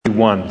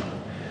31.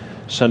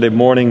 Sunday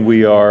morning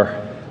we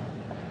are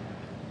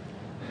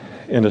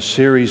in a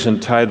series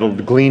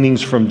entitled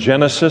Gleanings from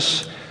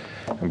Genesis,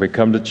 and we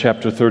come to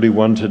chapter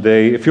 31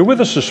 today. If you're with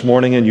us this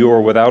morning and you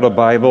are without a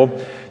Bible,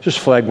 just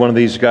flag one of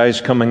these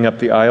guys coming up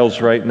the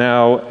aisles right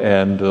now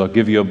and they'll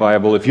give you a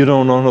Bible. If you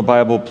don't own a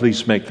Bible,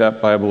 please make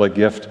that Bible a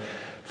gift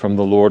from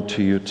the Lord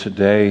to you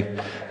today.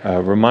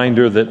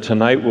 Reminder that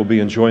tonight we'll be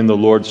enjoying the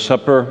Lord's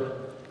Supper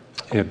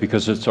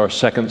because it's our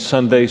second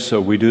Sunday,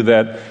 so we do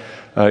that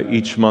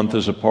each month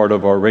as a part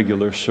of our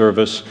regular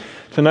service.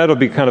 Tonight will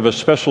be kind of a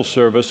special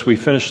service. We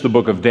finished the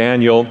book of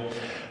Daniel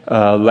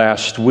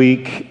last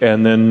week,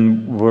 and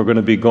then we're going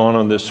to be gone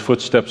on this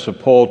Footsteps of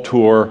Paul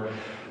tour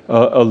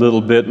a little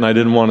bit, and I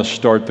didn't want to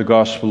start the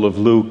Gospel of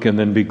Luke and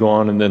then be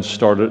gone and then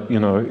start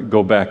it,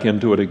 go back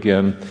into it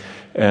again.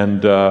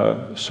 And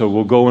so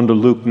we'll go into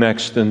Luke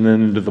next and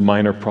then into the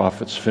minor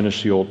prophets,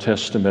 finish the Old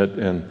Testament,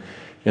 and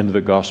into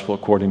the Gospel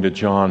according to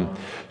John.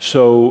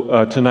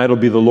 So tonight will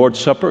be the Lord's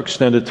Supper,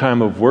 extended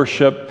time of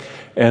worship,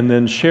 and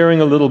then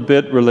sharing a little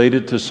bit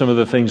related to some of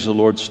the things the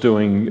Lord's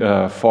doing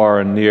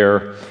far and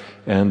near.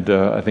 And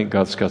I think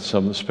God's got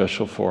something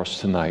special for us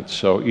tonight.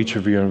 So each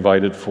of you are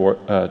invited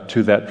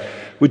to that.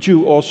 Would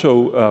you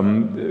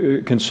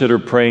also consider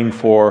praying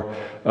for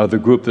the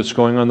group that's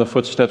going on the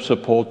Footsteps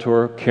of Paul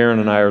tour? Karen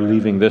and I are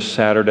leaving this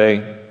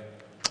Saturday.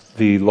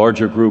 The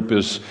larger group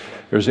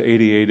there's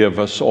 88 of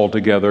us all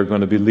together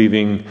going to be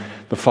leaving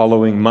the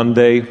following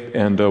Monday,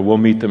 and we'll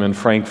meet them in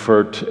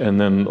Frankfurt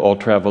and then all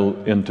travel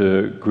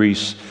into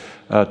Greece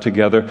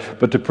together.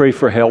 But to pray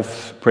for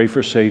health, pray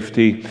for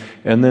safety,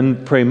 and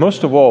then pray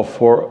most of all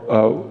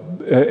for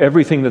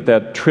everything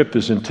that trip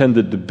is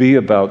intended to be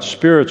about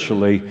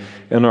spiritually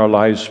in our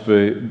lives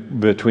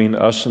between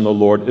us and the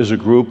Lord as a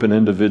group and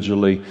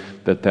individually,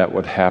 that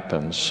would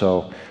happen.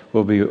 So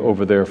we'll be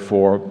over there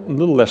for a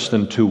little less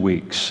than 2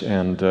 weeks,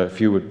 and if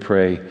you would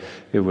pray,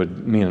 it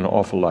would mean an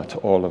awful lot to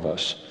all of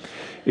us.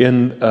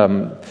 In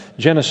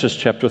Genesis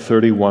chapter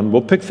 31,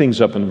 we'll pick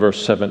things up in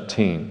verse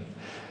 17.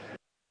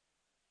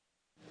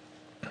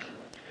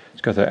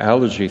 It's got the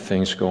allergy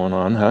things going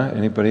on, huh?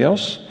 Anybody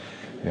else?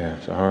 Yeah,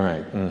 all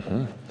right.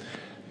 Mm-hmm.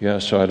 Yeah,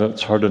 so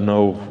it's hard to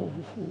know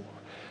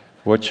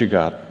what you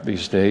got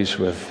these days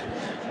with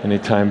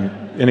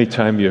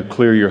anytime you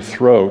clear your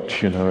throat,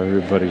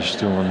 everybody's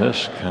doing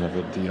this kind of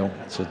a deal.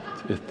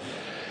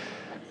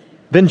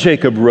 Then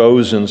Jacob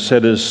rose and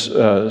set his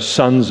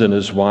sons and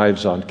his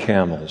wives on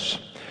camels,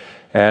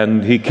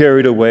 and he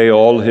carried away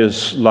all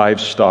his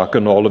livestock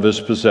and all of his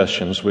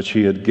possessions which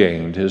he had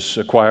gained, his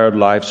acquired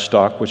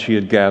livestock which he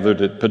had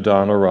gathered at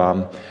Padan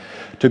Aram,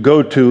 to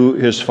go to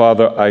his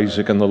father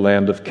Isaac in the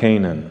land of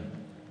Canaan.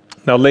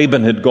 Now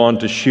Laban had gone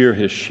to shear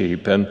his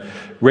sheep, and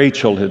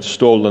Rachel had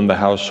stolen the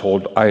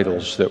household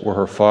idols that were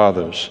her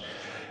father's.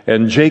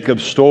 And Jacob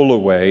stole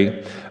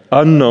away,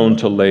 unknown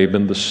to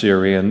Laban the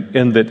Syrian,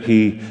 in that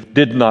he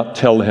did not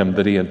tell him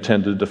that he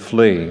intended to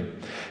flee.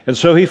 And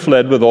so he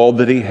fled with all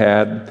that he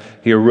had.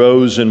 He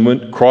arose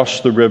and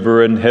crossed the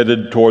river and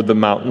headed toward the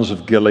mountains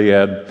of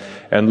Gilead.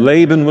 And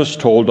Laban was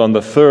told on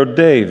the third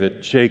day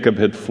that Jacob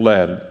had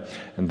fled.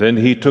 And then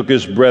he took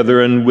his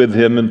brethren with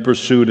him and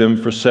pursued him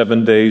for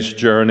 7 days'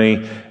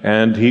 journey,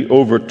 and he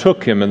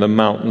overtook him in the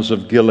mountains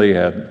of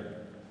Gilead.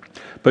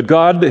 But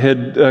God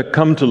had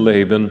come to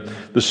Laban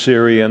the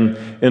Syrian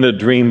in a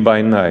dream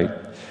by night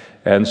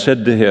and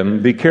said to him,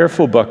 "Be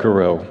careful,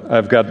 buckaroo,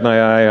 I've got my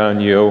eye on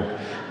you,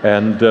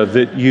 and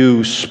that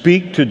you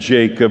speak to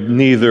Jacob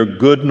neither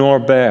good nor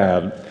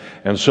bad."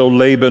 And so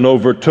Laban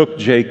overtook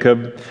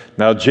Jacob.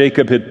 Now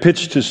Jacob had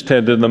pitched his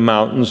tent in the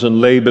mountains, and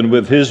Laban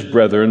with his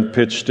brethren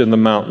pitched in the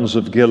mountains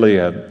of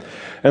Gilead.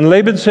 And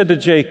Laban said to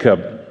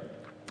Jacob,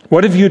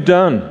 "What have you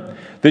done,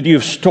 that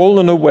you've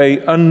stolen away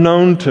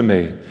unknown to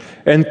me,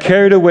 and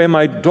carried away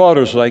my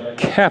daughters like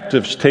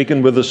captives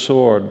taken with a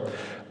sword?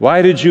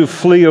 Why did you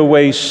flee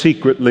away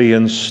secretly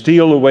and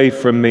steal away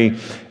from me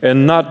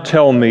and not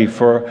tell me?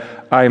 For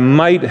I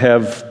might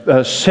have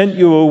sent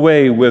you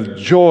away with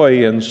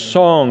joy and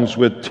songs,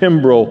 with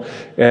timbrel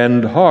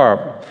and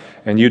harp.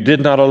 And you did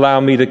not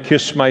allow me to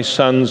kiss my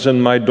sons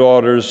and my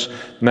daughters.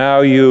 Now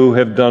you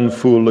have done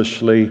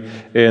foolishly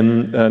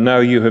in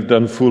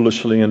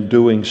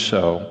doing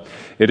so.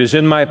 It is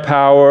in my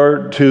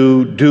power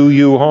to do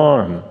you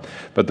harm.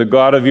 But the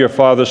God of your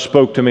father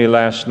spoke to me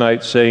last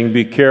night, saying,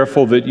 'Be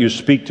careful that you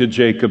speak to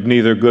Jacob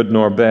neither good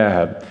nor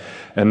bad.'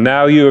 And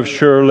now you have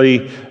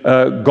surely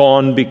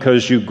gone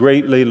because you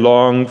greatly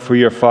long for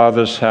your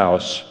father's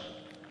house.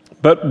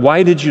 But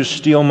why did you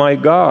steal my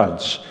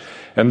gods?"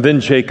 And then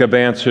Jacob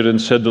answered and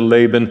said to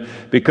Laban,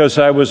 "Because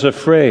I was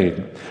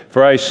afraid.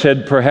 For I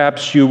said,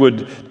 perhaps you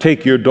would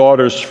take your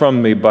daughters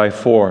from me by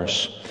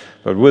force.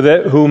 But with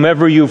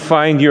whomever you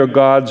find your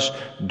gods,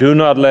 do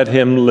not let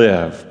him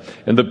live.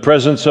 In the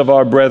presence of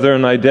our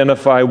brethren,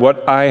 identify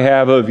what I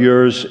have of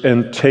yours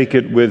and take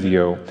it with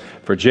you."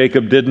 For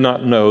Jacob did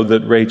not know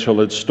that Rachel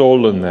had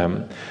stolen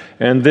them.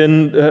 And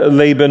then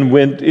Laban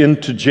went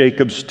into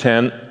Jacob's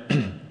tent,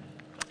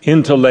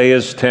 into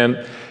Leah's tent,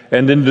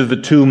 and into the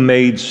two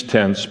maids'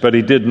 tents, but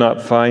he did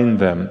not find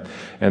them.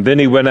 And then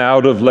he went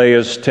out of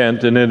Leah's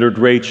tent and entered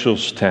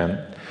Rachel's tent.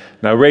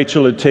 Now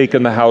Rachel had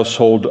taken the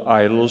household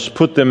idols,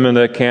 put them in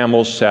a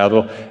camel's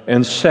saddle,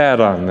 and sat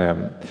on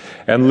them.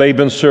 And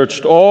Laban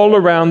searched all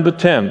around the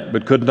tent,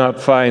 but could not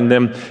find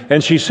them.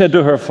 And she said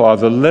to her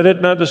father, "Let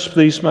it not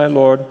displease my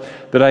lord,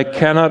 that I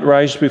cannot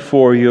rise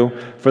before you,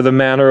 for the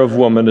manner of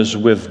woman is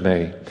with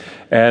me."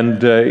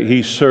 And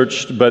he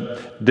searched,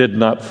 but did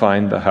not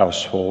find the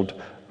household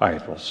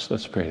idols.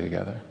 Let's pray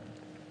together.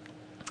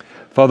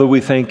 Father, we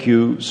thank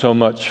you so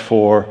much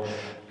for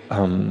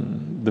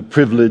the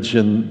privilege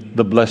and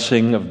the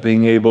blessing of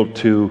being able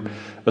to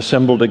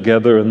assemble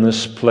together in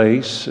this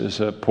place as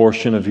a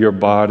portion of your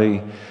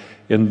body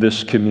in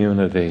this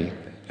community,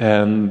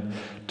 and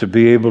to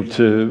be able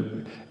to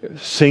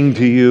sing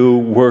to you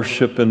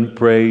worship and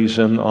praise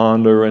and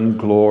honor and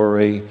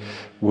glory,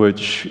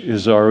 which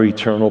is our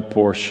eternal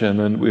portion.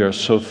 And we are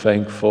so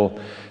thankful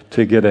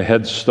to get a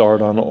head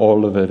start on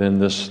all of it in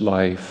this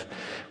life.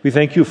 We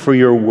thank you for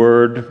your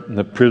word and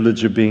the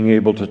privilege of being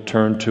able to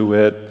turn to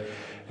it.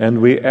 And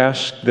we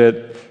ask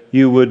that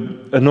you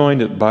would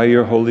anoint it by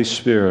your Holy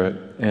Spirit,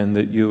 and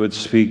that you would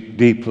speak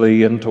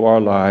deeply into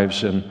our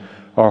lives and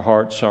our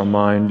hearts, our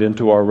mind,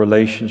 into our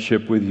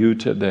relationship with you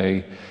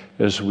today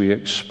as we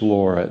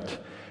explore it.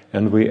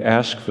 And we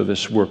ask for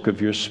this work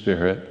of your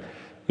Spirit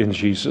in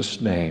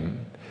Jesus' name.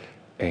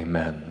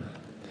 Amen.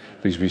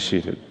 Please be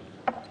seated.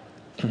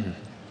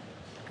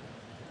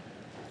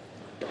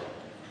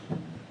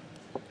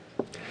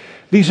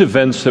 These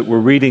events that we're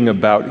reading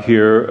about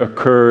here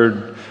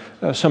occurred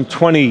some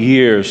 20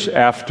 years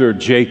after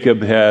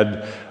Jacob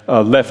had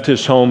left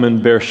his home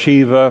in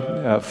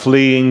Beersheba,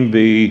 fleeing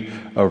the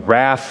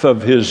wrath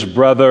of his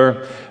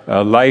brother,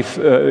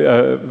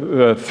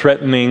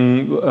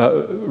 life-threatening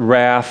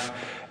wrath,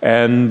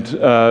 and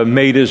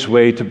made his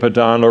way to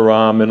Padan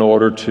Aram in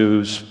order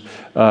to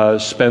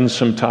spend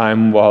some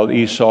time while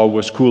Esau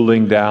was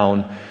cooling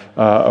down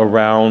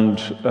around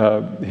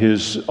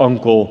his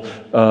uncle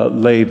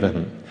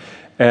Laban.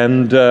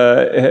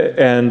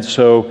 And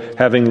so,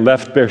 having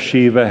left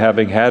Beersheba,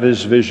 having had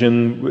his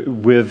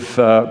vision with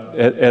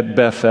at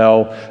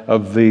Bethel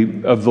of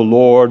the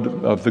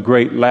Lord, of the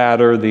great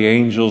ladder, the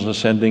angels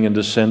ascending and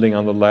descending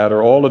on the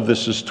ladder, all of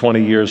this is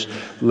 20 years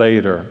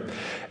later.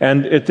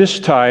 And at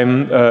this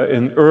time,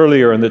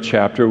 earlier in the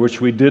chapter,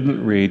 which we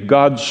didn't read,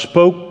 God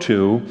spoke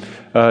to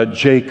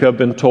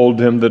Jacob and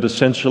told him that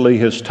essentially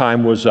his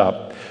time was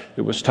up.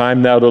 It was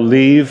time now to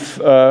leave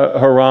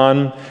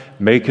Haran,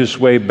 make his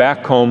way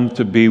back home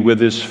to be with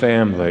his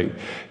family.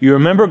 You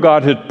remember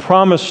God had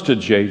promised to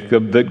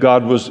Jacob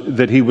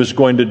that he was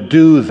going to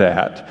do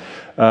that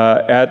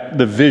at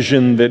the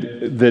vision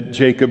that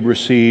Jacob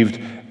received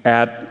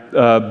at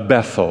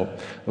Bethel.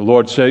 The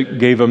Lord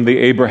gave him the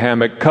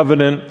Abrahamic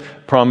covenant,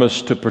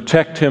 promised to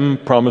protect him,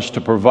 promised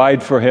to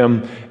provide for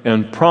him,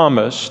 and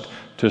promised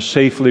to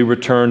safely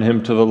return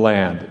him to the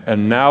land.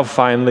 And now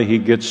finally he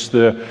gets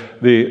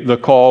the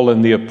call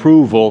and the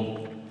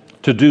approval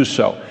to do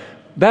so.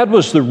 That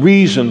was the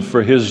reason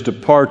for his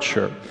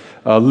departure.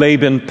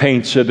 Laban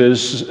paints it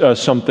as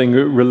something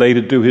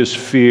related to his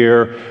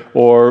fear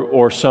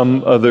or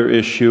some other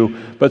issue.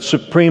 But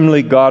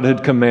supremely, God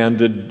had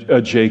commanded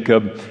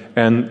Jacob,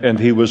 and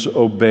he was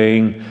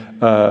obeying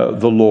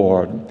the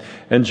Lord.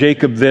 And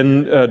Jacob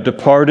then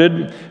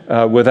departed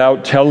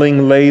without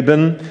telling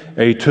Laban.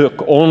 He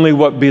took only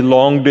what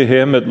belonged to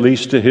him, at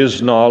least to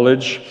his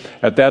knowledge.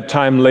 At that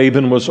time,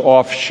 Laban was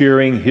off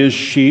shearing his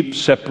sheep,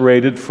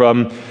 separated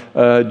from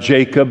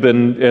Jacob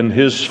and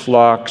his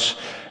flocks.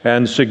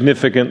 And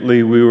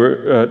significantly,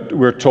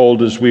 we're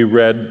told as we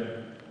read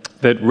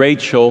that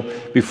Rachel,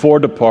 before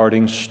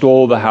departing,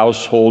 stole the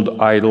household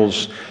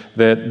idols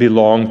that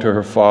belonged to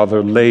her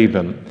father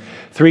Laban.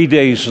 3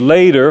 days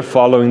later,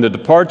 following the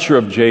departure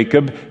of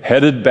Jacob,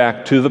 headed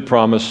back to the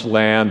promised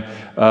land,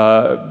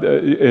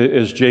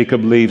 as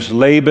Jacob leaves,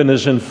 Laban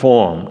is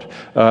informed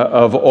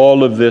of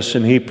all of this,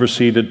 and he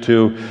proceeded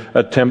to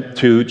attempt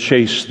to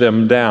chase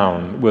them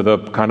down with a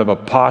kind of a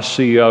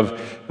posse of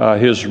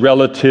his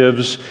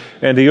relatives.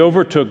 And he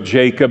overtook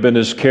Jacob and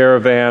his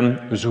caravan,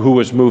 who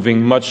was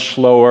moving much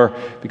slower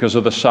because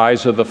of the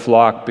size of the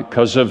flock,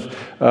 because of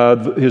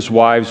his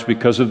wives,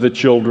 because of the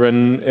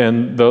children,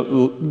 and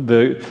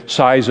the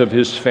size of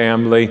his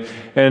family.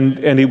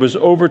 And he was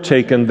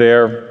overtaken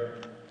there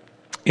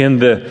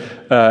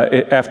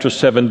after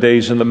 7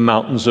 days in the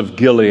mountains of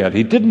Gilead.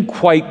 He didn't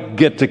quite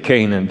get to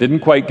Canaan, didn't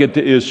quite get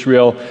to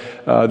Israel.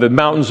 The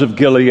mountains of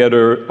Gilead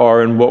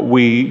are in what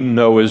we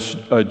know as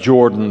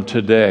Jordan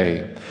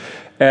today.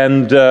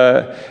 And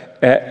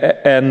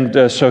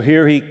so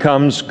here he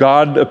comes.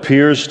 God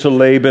appears to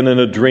Laban in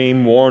a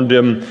dream, warned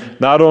him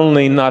not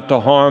only not to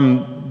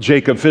harm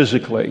Jacob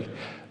physically,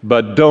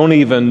 but don't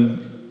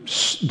even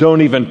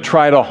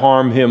try to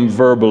harm him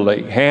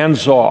verbally.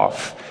 Hands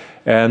off.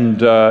 And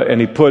God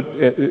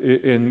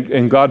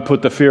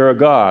put the fear of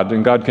God,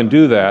 and God can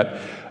do that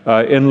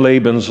in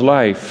Laban's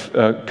life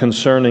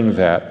concerning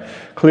that.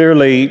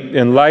 Clearly,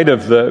 in light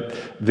of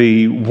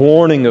the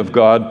warning of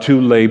God to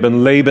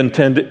Laban,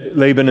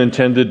 Laban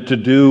intended to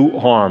do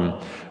harm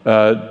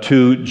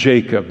to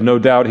Jacob. No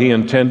doubt he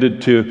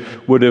intended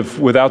would have,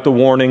 without the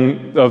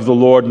warning of the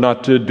Lord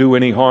not to do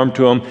any harm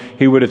to him,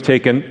 he would have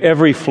taken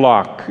every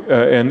flock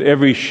and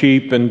every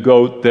sheep and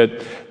goat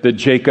that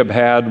Jacob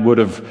had, would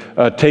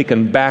have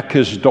taken back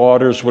his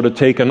daughters, would have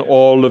taken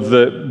all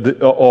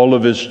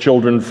of his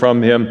children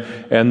from him,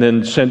 and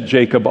then sent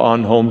Jacob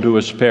on home to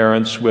his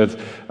parents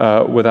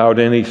without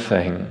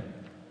anything.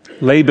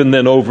 Laban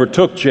then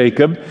overtook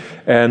Jacob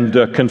and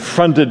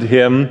confronted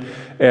him,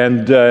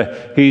 and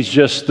he's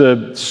just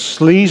the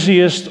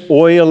sleaziest,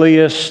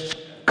 oiliest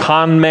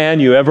con man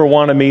you ever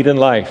want to meet in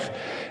life.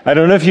 I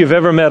don't know if you've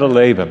ever met a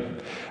Laban.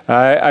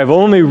 I've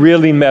only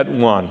really met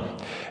one,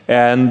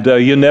 and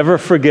you never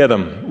forget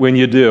them when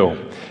you do.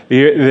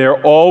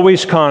 They're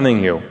always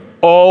conning you.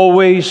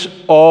 Always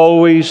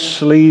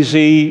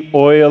sleazy,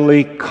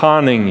 oily,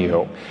 conning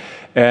you.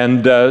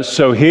 And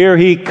so here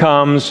he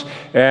comes,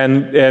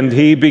 and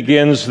he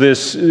begins the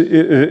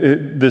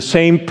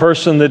same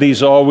person that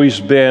he's always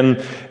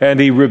been, and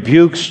he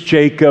rebukes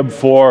Jacob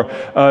for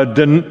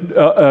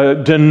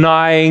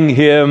denying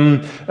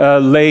him,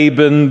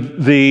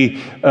 Laban,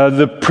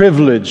 the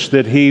privilege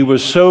that he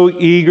was so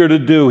eager to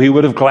do. He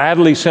would have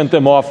gladly sent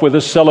them off with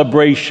a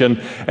celebration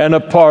and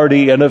a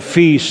party and a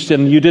feast,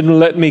 and you didn't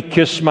let me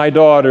kiss my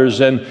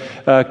daughters and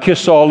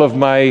kiss all of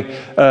my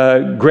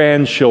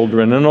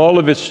grandchildren, and all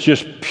of it's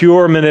just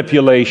pure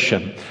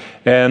manipulation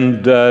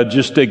and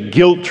just a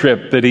guilt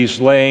trip that he's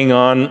laying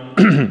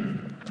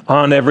on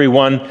on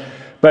everyone.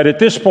 But at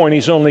this point,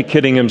 he's only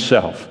kidding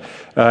himself.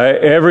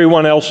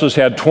 Everyone else has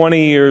had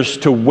 20 years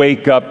to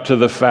wake up to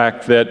the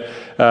fact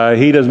that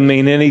he doesn't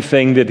mean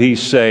anything that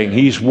he's saying.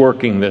 He's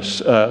working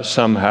this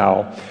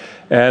somehow.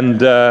 And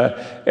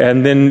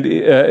then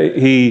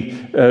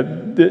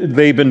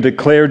Laban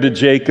declared to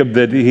Jacob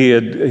that he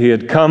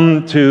had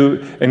come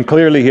to, and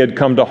clearly he had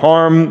come to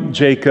harm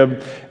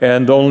Jacob,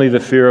 and only the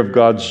fear of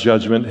God's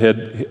judgment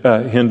had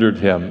hindered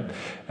him.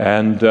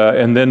 And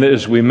then,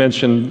 as we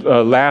mentioned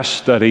last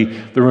study,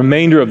 the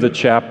remainder of the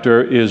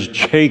chapter is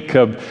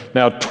Jacob.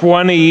 Now,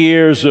 20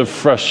 years of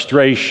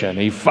frustration.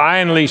 He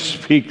finally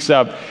speaks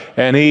up,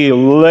 and he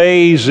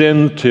lays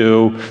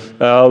into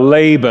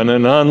Laban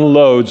and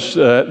unloads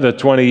the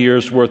 20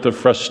 years worth of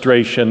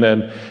frustration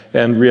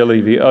and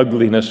really the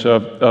ugliness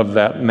of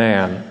that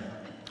man.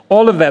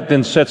 All of that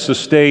then sets the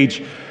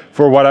stage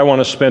for what I want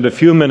to spend a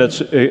few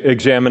minutes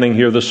examining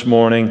here this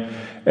morning.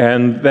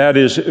 And that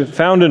is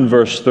found in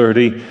verse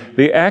 30,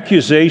 the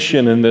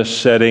accusation in this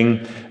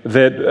setting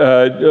that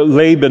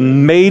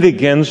Laban made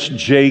against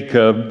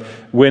Jacob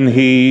when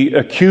he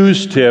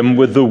accused him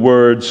with the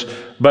words,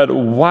 "But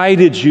why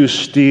did you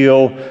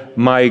steal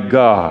my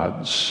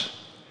gods?"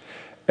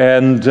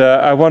 And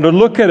I want to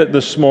look at it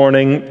this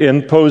morning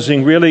in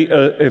posing really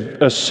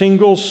a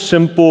single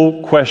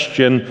simple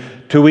question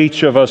to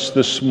each of us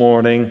this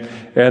morning.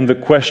 And the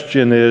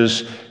question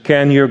is,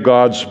 can your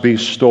gods be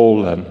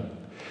stolen?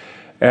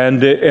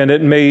 And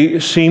it may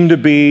seem to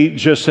be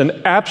just an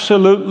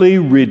absolutely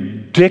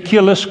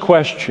ridiculous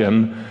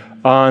question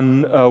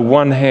on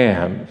one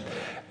hand,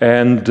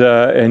 and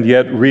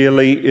yet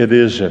really it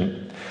isn't.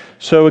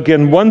 So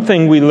again, one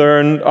thing we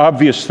learn,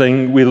 obvious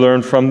thing we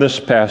learn from this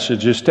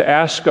passage is to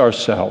ask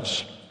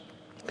ourselves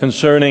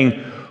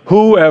concerning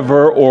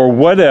whoever or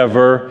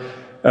whatever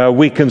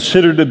we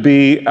consider to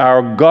be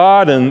our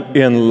God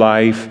in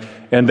life,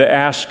 and to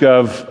ask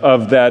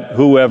of that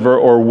whoever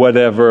or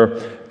whatever,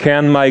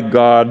 can my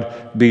God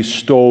be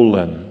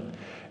stolen?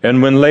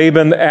 And when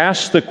Laban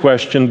asked the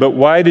question, "But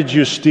why did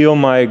you steal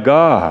my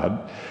God?"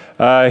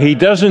 He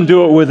doesn't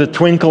do it with a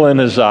twinkle in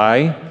his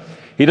eye.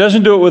 He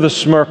doesn't do it with a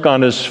smirk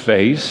on his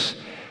face.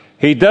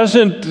 He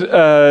doesn't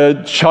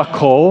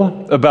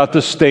chuckle about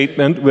the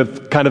statement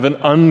with kind of an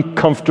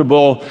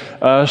uncomfortable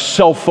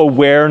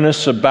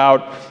self-awareness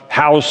about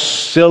how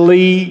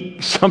silly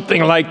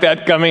something like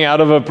that coming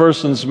out of a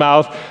person's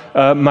mouth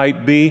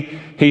might be.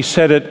 He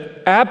said it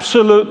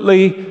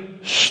absolutely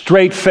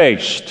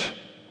straight-faced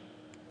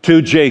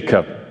to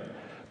Jacob.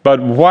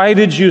 "But why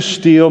did you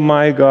steal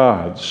my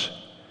gods?"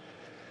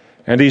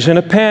 And he's in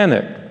a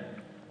panic,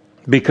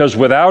 because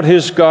without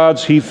his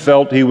gods, he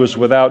felt he was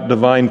without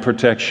divine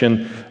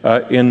protection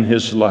in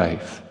his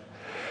life.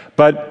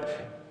 But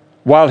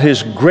while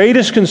his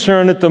greatest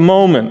concern at the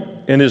moment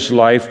in his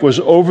life was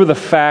over the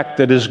fact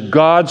that his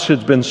gods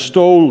had been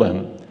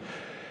stolen,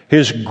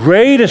 his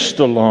greatest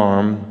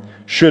alarm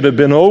should have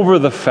been over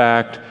the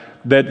fact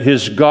that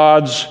his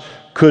gods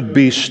could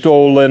be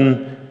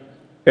stolen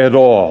at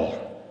all.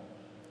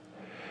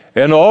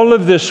 And all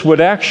of this would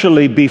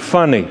actually be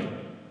funny.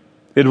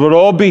 It would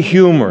all be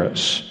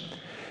humorous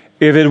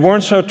if it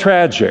weren't so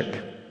tragic,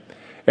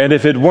 and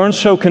if it weren't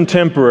so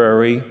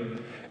contemporary,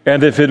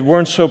 and if it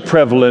weren't so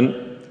prevalent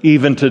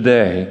even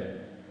today.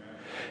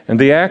 And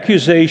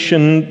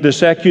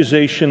this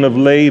accusation of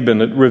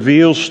Laban, it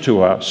reveals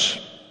to us,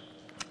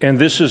 and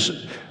this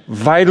is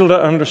vital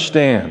to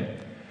understand,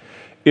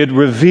 it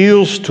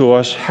reveals to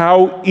us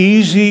how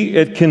easy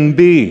it can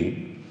be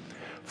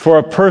for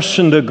a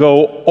person to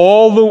go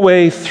all the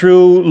way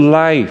through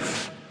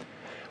life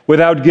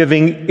without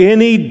giving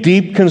any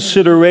deep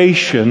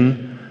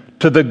consideration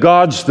to the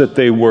gods that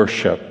they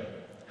worship,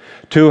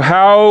 to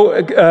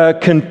how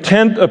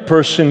content a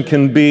person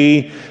can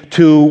be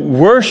to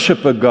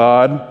worship a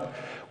God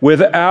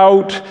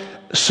without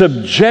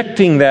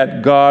subjecting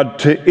that God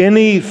to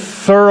any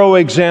thorough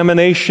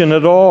examination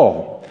at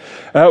all,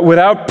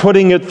 without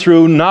putting it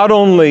through not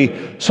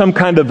only some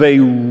kind of a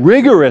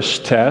rigorous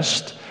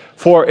test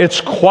for its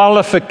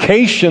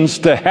qualifications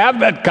to have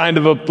that kind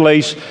of a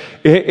place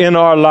in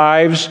our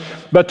lives,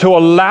 but to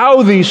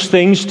allow these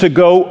things to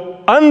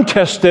go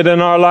untested in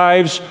our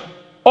lives,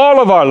 all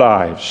of our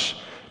lives.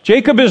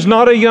 Jacob is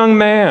not a young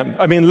man.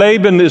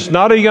 Laban is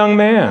not a young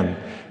man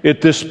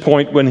at this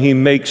point when he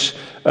makes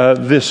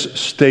this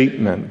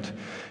statement.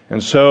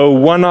 And so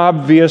one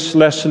obvious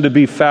lesson to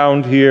be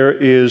found here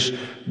is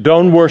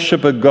don't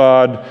worship a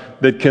God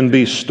that can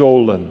be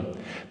stolen.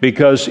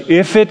 Because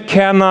if it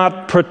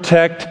cannot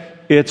protect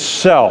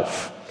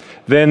itself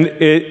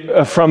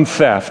from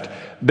theft,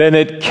 then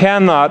it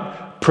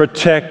cannot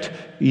protect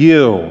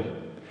you.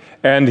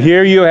 And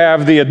here you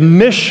have the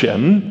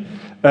admission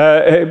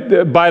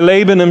by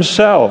Laban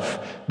himself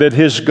that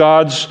his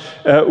gods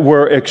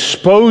were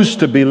exposed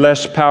to be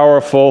less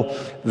powerful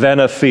than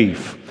a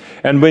thief.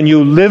 And when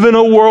you live in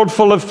a world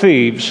full of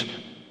thieves,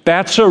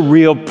 that's a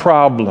real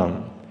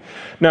problem.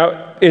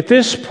 Now, at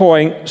this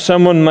point,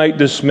 someone might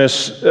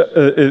dismiss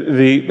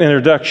the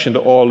introduction to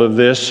all of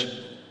this,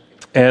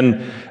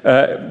 and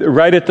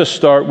right at the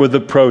start with the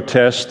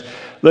protest,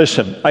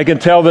 listen, I can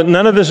tell that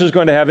none of this is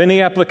going to have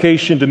any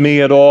application to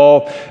me at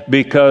all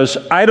because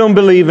I don't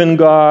believe in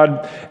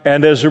God,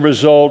 and as a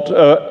result,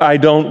 I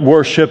don't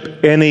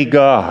worship any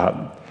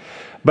God.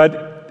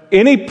 But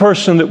any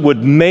person that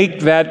would make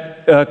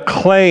that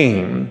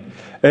claim,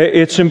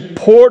 it's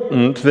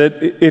important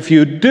that if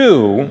you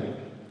do,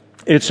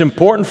 it's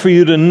important for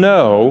you to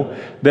know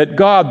that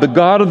God, the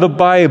God of the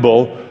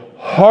Bible,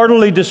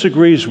 heartily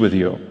disagrees with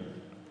you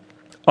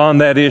on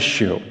that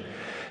issue.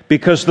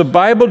 Because the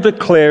Bible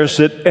declares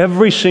that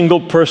every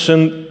single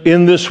person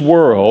in this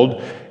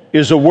world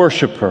is a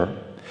worshiper,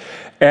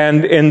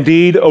 and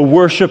indeed a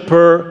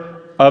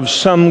worshiper of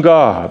some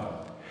God.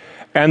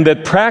 And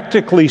that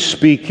practically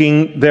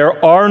speaking,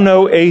 there are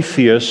no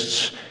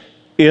atheists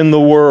in the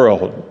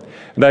world.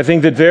 And I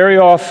think that very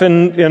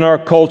often in our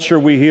culture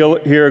we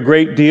hear a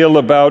great deal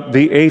about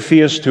the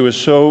atheist who is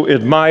so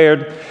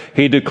admired.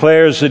 He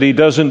declares that he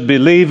doesn't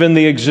believe in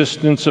the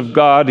existence of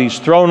God. He's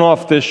thrown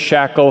off this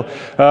shackle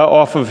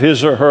off of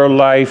his or her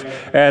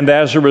life. And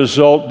as a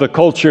result, the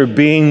culture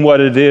being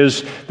what it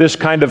is, this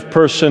kind of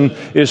person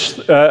is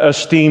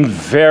esteemed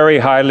very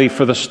highly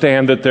for the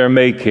stand that they're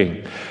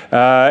making.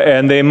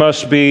 And they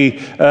must be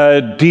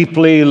a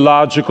deeply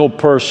logical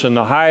person,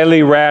 a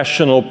highly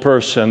rational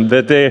person,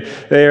 that they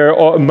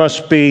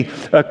must be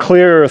a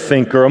clearer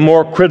thinker, a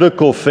more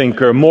critical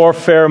thinker, more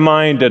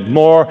fair-minded,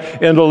 more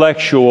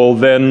intellectual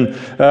than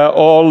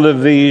all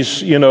of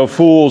these,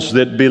 fools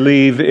that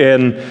believe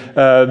in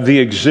the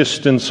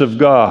existence of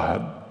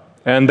God.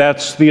 And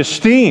that's the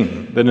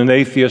esteem that an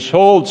atheist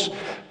holds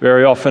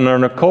very often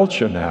in our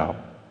culture now.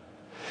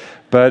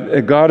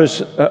 But God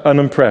is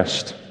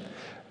unimpressed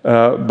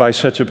by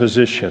such a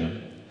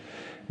position,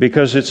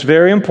 because it's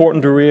very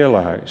important to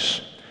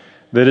realize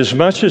that as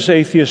much as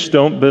atheists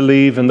don't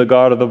believe in the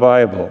God of the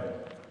Bible,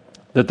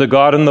 that the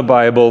God in the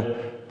Bible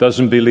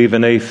doesn't believe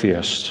in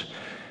atheists,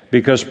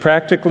 because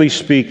practically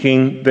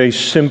speaking, they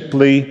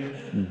simply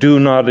do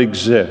not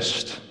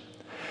exist.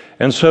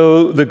 And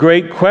so the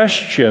great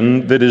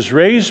question that is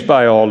raised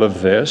by all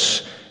of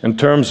this, in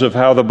terms of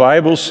how the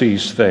Bible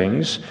sees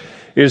things,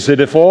 is that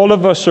if all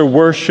of us are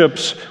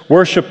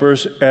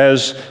worshipers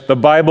as the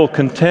Bible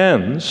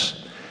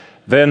contends,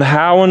 then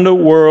how in the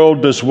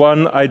world does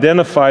one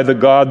identify the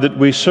God that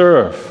we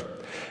serve?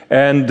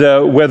 And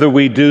whether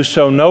we do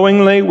so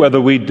knowingly, whether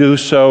we do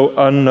so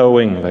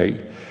unknowingly.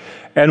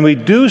 And we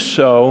do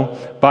so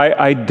by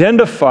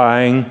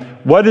identifying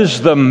what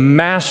is the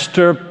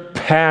master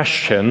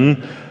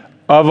passion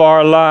of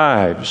our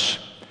lives.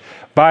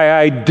 By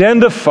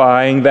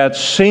identifying that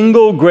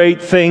single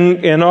great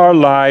thing in our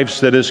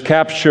lives that has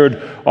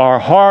captured our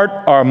heart,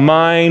 our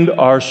mind,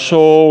 our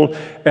soul,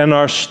 and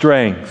our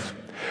strength.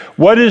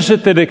 What is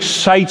it that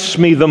excites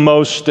me the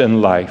most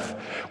in life?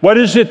 What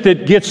is it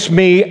that gets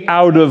me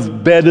out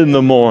of bed in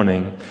the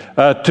morning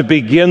to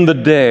begin the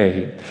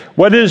day?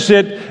 What is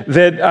it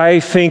that I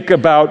think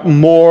about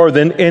more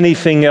than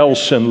anything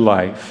else in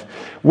life?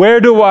 Where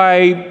do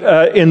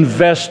I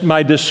invest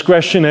my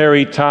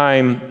discretionary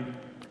time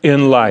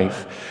in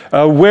life?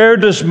 Where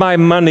does my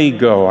money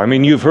go?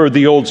 You've heard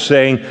the old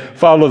saying,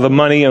 follow the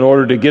money in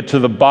order to get to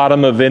the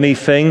bottom of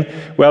anything.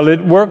 Well,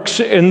 it works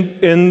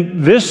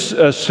in this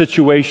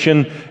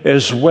situation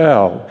as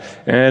well.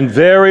 And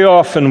very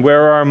often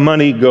where our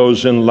money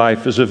goes in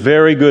life is a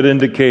very good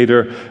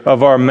indicator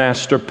of our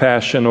master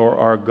passion or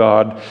our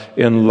God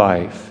in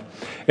life.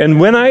 And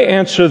when I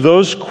answer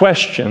those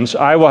questions,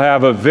 I will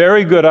have a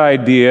very good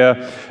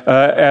idea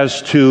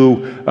as to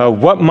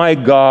what my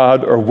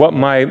God or what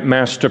my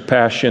master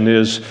passion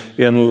is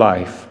in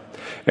life.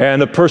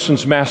 And a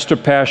person's master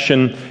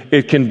passion,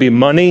 it can be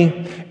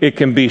money, it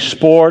can be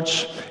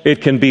sports, it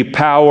can be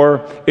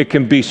power, it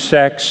can be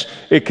sex,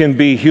 it can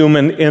be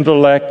human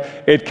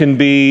intellect, it can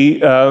be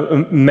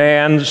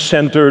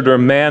man-centered or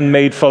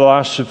man-made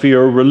philosophy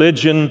or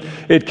religion,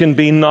 it can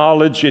be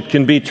knowledge, it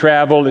can be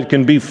travel, it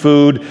can be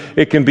food,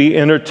 it can be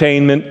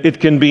entertainment,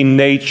 it can be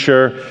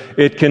nature,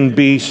 it can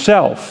be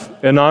self,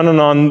 and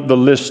on the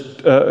list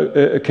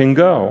can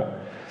go.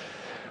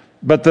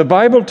 But the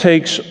Bible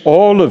takes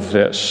all of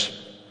this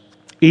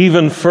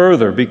even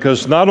further,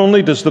 because not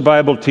only does the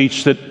Bible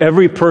teach that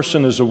every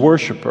person is a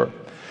worshiper,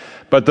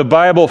 but the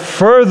Bible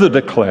further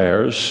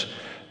declares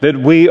that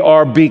we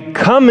are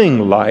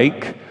becoming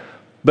like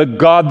the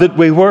God that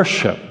we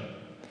worship.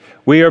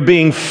 We are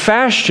being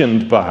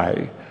fashioned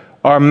by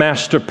our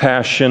master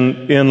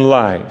passion in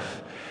life.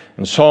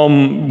 In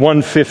Psalm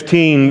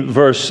 115,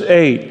 verse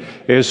 8,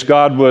 as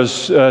God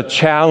was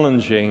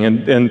challenging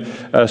and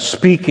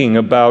speaking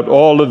about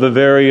all of the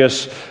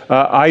various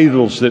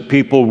idols that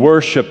people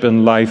worship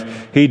in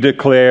life, he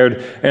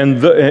declared, and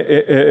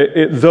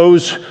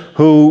those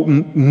who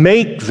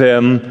make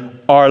them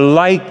are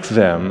like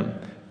them,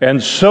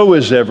 and so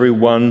is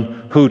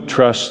everyone who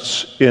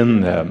trusts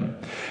in them.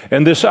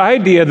 And this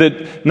idea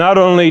that not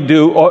only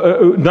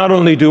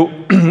do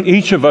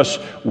each of us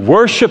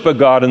worship a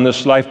God in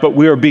this life, but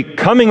we are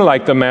becoming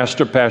like the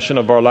master passion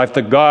of our life,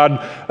 the God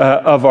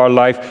of our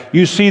life.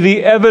 You see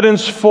the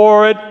evidence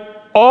for it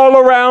all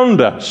around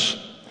us.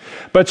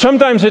 But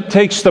sometimes it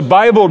takes the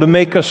Bible to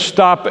make us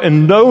stop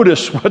and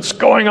notice what's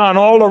going on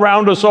all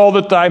around us all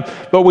the time,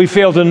 but we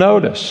fail to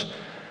notice.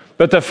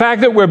 But the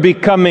fact that we're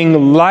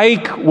becoming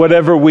like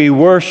whatever we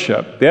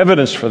worship, the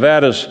evidence for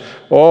that is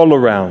all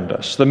around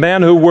us. The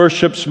man who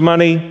worships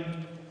money,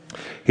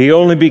 he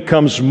only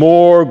becomes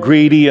more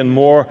greedy and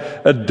more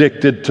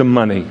addicted to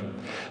money.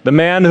 The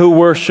man who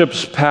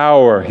worships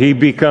power, he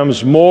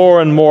becomes more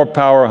and more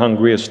power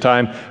hungry as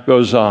time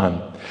goes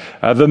on.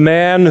 The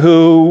man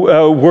who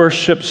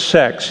worships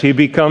sex, he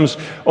becomes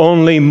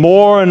only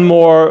more and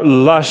more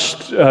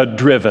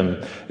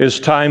lust-driven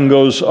as time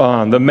goes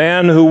on. The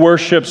man who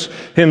worships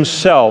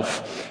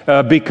himself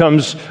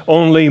becomes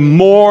only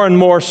more and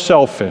more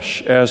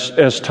selfish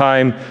as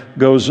time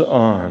goes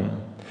on.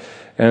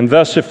 And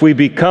thus, if we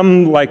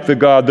become like the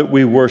God that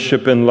we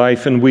worship in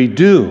life, and we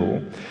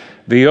do,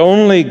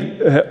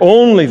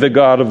 only the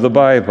God of the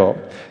Bible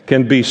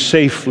can be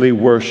safely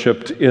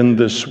worshiped in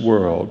this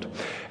world.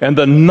 And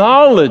the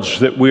knowledge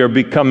that we are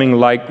becoming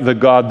like the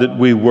God that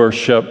we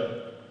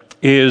worship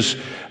is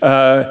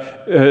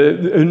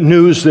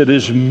news that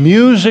is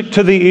music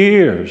to the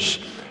ears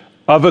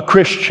of a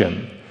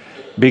Christian.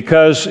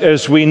 Because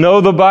as we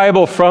know the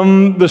Bible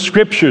from the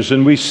Scriptures,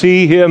 and we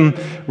see Him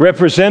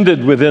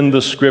represented within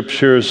the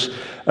Scriptures,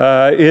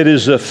 it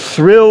is a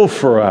thrill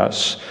for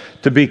us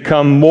to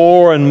become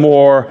more and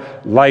more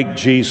like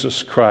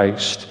Jesus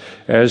Christ.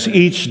 As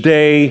each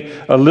day,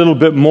 a little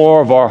bit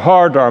more of our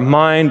heart, our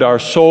mind, our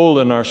soul,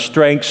 and our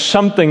strength,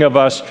 something of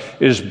us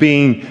is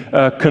being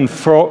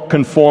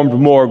conformed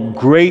more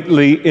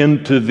greatly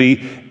into the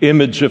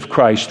image of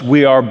Christ.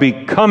 We are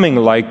becoming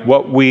like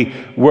what we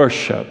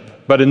worship.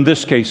 But in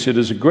this case, it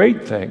is a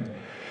great thing.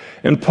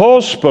 And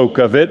Paul spoke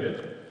of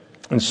it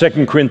in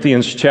 2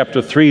 Corinthians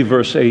chapter 3,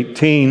 verse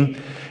 18,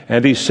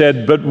 and he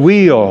said, "But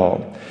we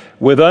all,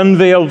 with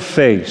unveiled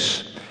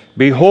face,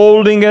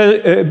 beholding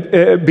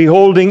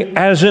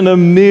as in a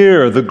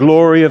mirror the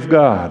glory of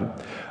God,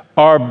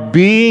 are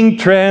being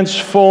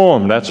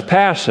transformed." That's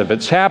passive.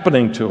 It's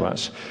happening to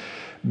us.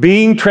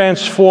 Being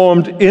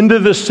transformed into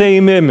the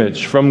same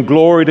image from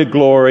glory to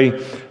glory,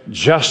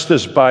 just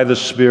as by the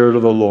Spirit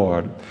of the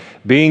Lord.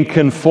 Being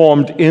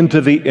conformed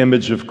into the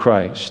image of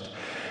Christ.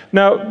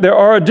 Now, there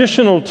are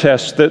additional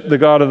tests that the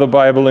God of the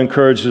Bible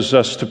encourages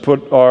us to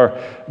put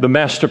the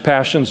master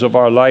passions of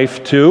our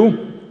life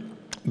to,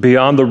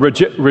 beyond the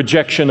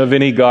rejection of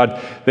any God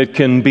that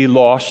can be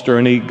lost or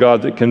any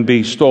God that can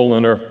be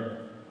stolen or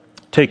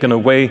taken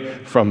away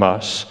from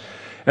us.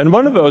 And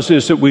one of those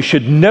is that we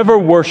should never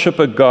worship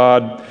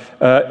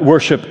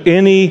worship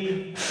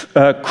any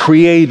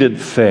created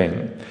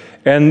thing.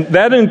 And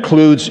that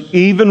includes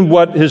even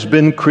what has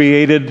been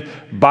created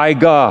by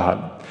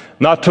God.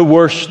 Not to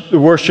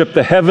worship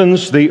the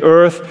heavens, the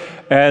earth,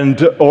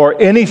 or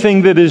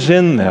anything that is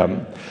in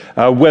them.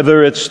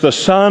 Whether it's the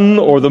sun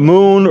or the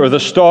moon or the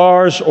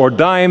stars or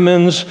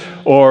diamonds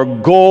or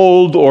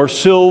gold or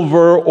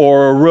silver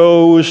or a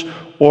rose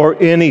or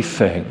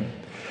anything.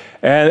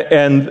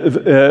 And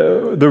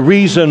the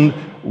reason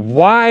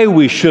why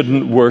we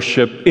shouldn't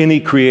worship any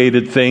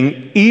created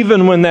thing,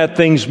 even when that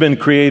thing's been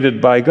created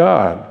by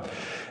God,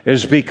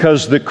 is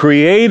because the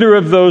creator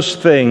of those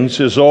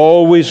things is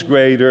always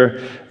greater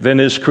than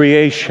his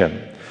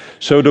creation.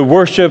 So to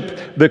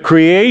worship the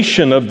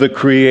creation of the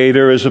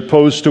Creator as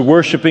opposed to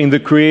worshiping the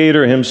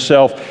Creator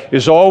himself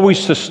is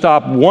always to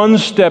stop one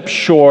step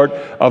short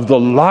of the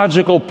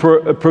logical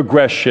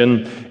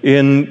progression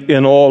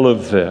in all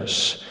of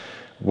this.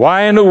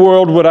 Why in the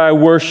world would I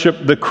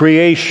worship the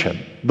creation,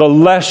 the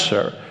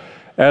lesser,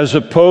 as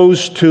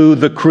opposed to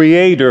the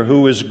Creator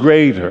who is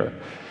greater?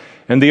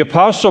 And the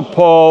Apostle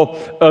Paul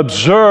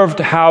observed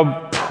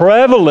how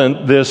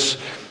prevalent this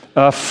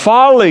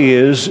folly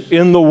is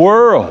in the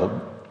world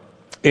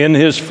in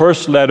his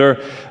first letter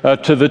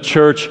to the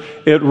church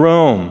at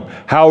Rome.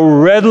 How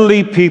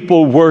readily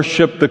people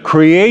worship the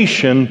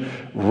creation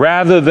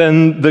rather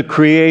than the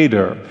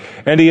Creator.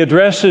 And he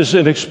addresses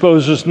and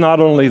exposes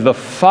not only the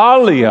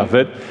folly of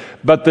it,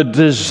 but the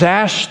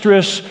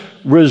disastrous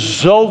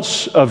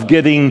results of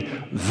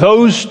getting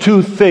those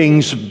two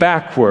things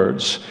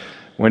backwards.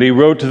 When he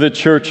wrote to the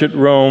church at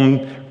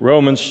Rome,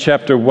 Romans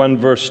chapter 1,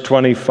 verse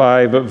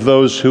 25, of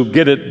those who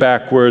get it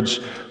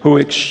backwards, who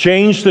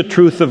exchange the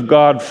truth of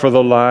God for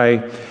the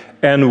lie,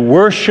 and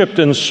worshiped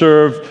and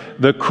served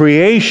the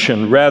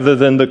creation rather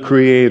than the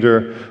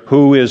Creator,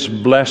 who is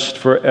blessed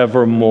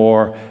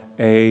forevermore.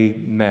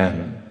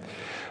 Amen.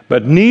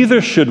 But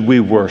neither should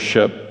we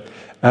worship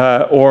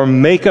or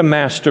make a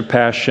master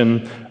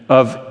passion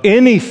of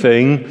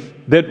anything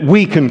that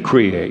we can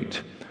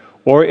create,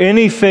 or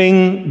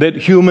anything that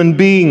human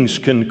beings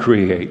can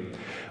create.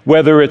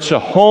 Whether it's a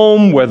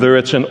home, whether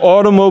it's an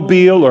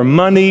automobile or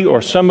money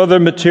or some other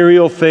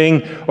material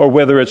thing, or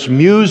whether it's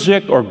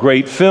music or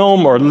great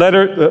film or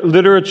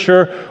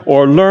literature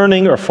or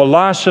learning or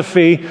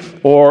philosophy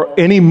or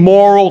any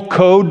moral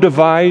code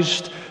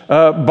devised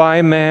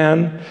by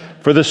man,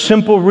 for the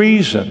simple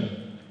reason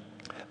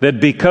that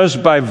because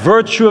by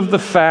virtue of the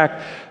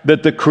fact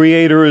that the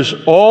Creator is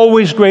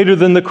always greater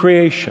than the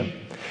creation,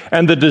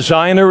 and the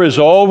designer is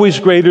always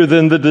greater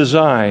than the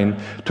design,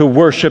 to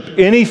worship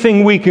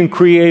anything we can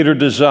create or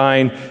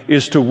design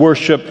is to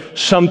worship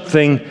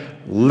something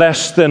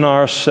less than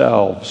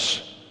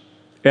ourselves.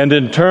 And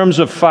in terms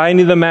of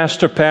finding the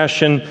master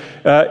passion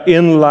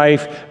in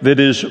life that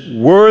is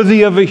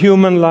worthy of a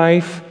human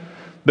life,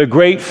 the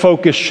great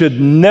focus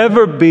should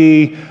never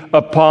be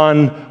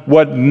upon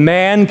what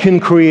man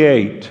can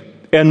create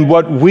and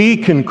what we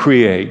can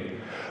create,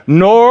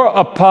 nor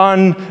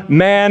upon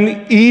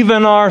man,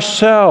 even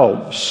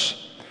ourselves,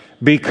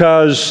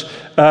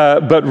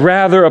 but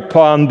rather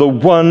upon the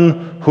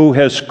one who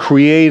has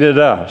created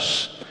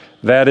us,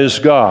 that is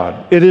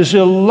God. It is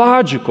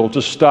illogical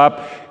to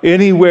stop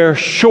anywhere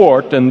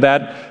short in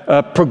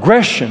that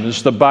progression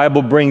as the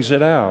Bible brings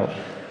it out.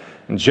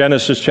 In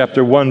Genesis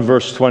chapter 1,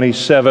 verse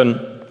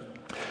 27,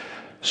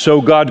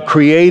 so God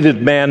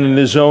created man in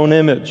His own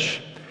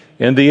image.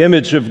 In the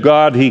image of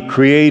God, He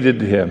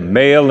created him.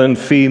 Male and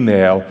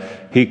female,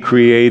 He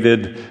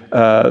created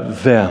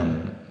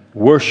them.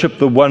 Worship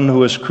the one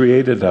who has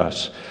created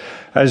us.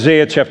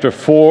 Isaiah chapter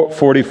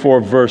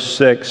 44, verse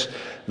 6,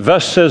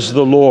 thus says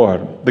the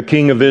Lord, the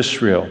King of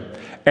Israel,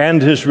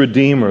 and His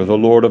Redeemer, the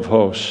Lord of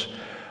hosts,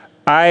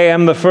 I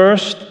am the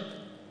first,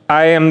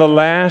 I am the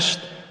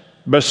last,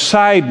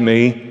 beside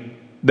me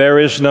there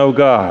is no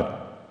God.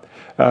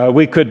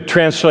 We could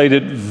translate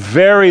it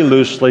very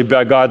loosely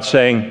by God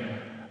saying,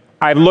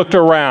 I've looked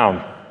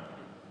around.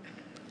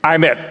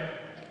 I'm it.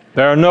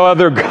 There are no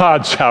other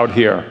gods out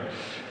here.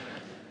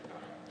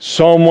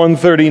 Psalm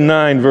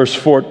 139, verse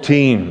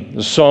 14,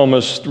 the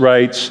psalmist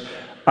writes,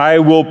 I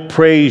will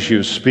praise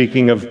you,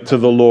 speaking to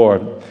the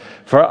Lord,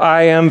 for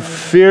I am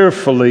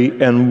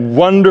fearfully and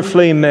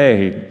wonderfully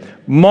made.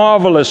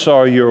 Marvelous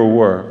are your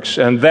works,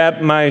 and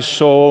that my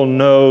soul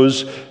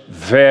knows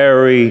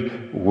very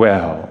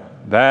well.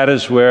 That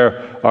is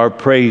where our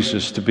praise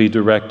is to be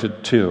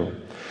directed to.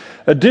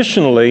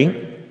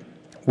 Additionally,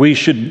 we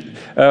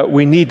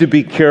need to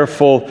be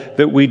careful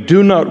that we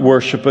do not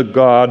worship a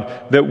God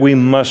that we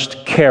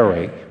must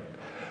carry,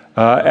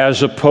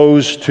 as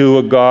opposed to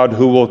a God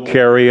who will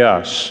carry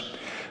us.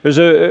 There's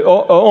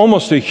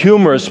almost a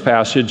humorous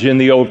passage in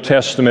the Old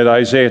Testament,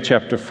 Isaiah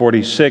chapter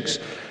 46,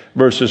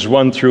 verses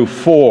 1 through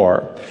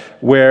 4,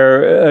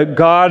 where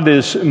God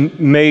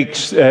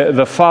makes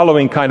the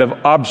following kind of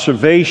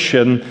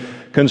observation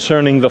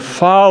concerning the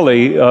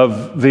folly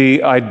of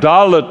the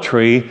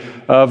idolatry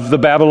of the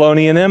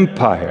Babylonian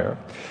Empire.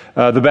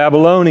 The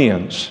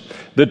Babylonians,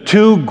 the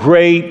two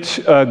great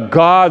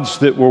gods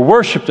that were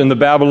worshipped in the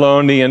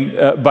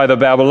by the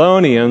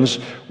Babylonians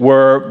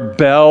were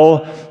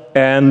Bel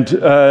and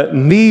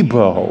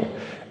Nebo.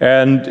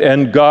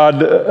 And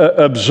God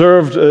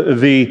observed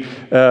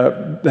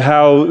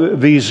how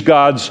these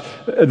gods,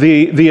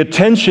 the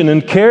attention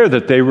and care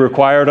that they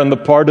required on the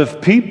part of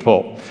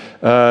people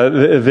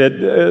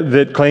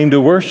that claimed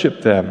to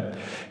worship them.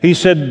 He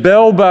said,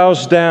 Bel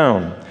bows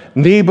down,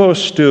 Nebo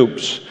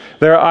stoops.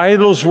 Their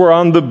idols were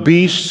on the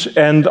beasts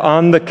and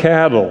on the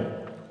cattle.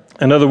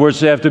 In other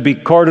words, they have to be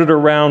carted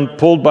around,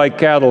 pulled by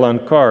cattle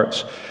on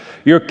carts.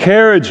 Your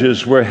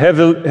carriages were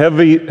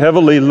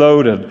heavily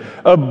loaded,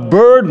 a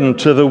burden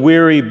to the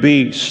weary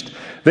beast.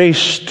 They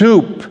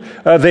stoop,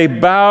 they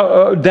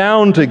bow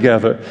down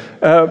together.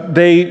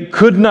 They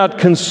could not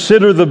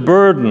consider the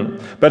burden,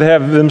 but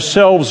have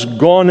themselves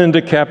gone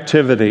into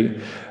captivity.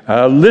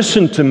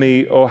 Listen to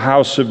me, O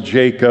house of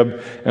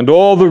Jacob, and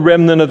all the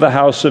remnant of the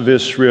house of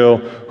Israel,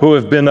 who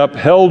have been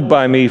upheld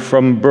by me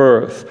from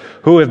birth,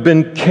 who have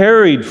been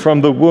carried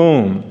from the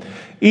womb.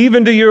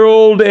 Even to your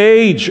old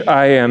age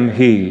I am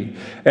He,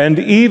 and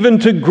even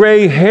to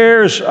gray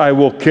hairs I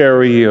will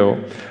carry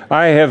you.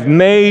 I have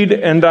made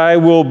and I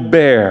will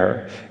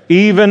bear.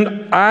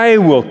 Even I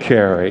will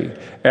carry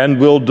and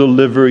will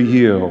deliver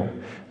you.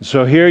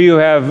 So here you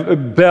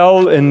have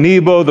Bel and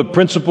Nebo, the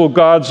principal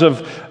gods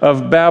of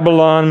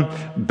Babylon.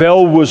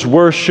 Bel was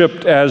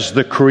worshipped as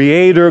the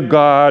creator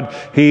god.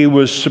 He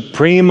was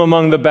supreme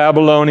among the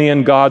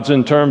Babylonian gods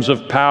in terms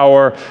of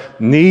power.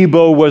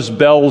 Nebo was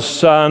Bel's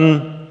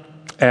son.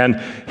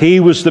 And he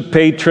was the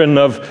patron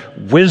of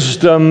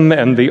wisdom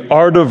and the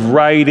art of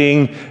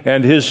writing,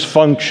 and his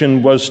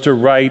function was to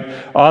write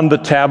on the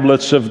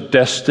tablets of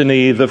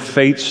destiny the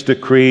fates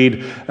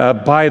decreed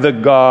by the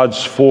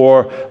gods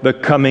for the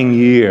coming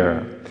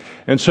year.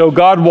 And so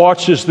God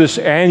watches this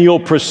annual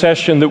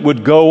procession that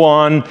would go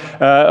on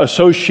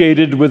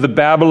associated with the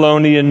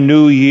Babylonian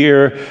New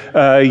Year,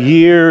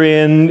 year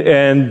in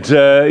and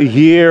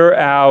year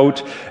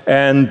out.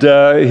 And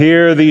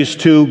here these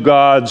two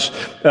gods,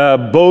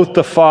 both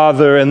the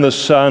Father and the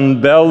Son,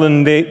 Bel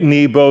and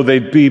Nebo,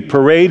 they'd be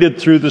paraded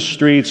through the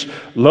streets,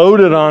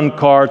 loaded on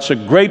carts, a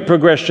great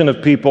progression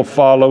of people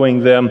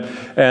following them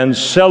and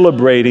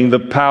celebrating the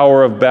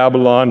power of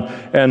Babylon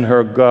and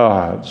her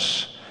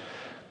gods.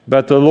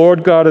 But the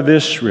Lord God of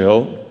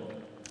Israel,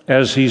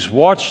 as He's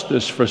watched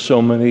this for so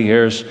many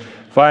years,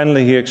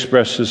 finally He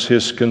expresses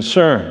His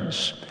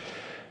concerns.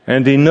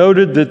 And He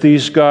noted that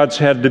these gods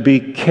had to be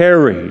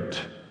carried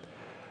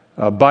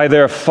by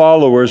their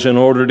followers in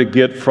order to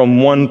get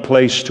from one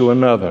place to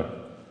another.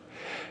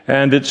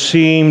 And it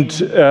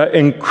seemed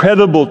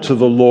incredible to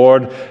the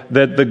Lord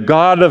that the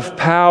God of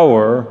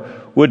power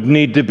would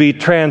need to be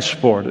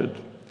transported,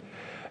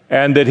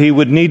 and that He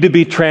would need to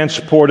be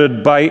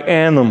transported by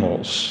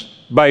animals,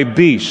 by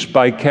beasts,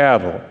 by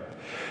cattle.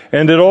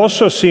 And it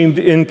also seemed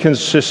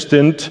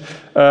inconsistent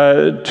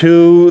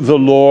to the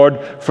Lord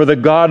for the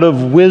God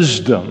of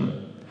wisdom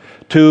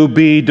to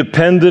be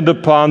dependent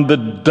upon the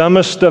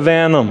dumbest of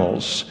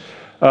animals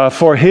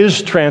for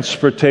His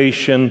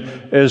transportation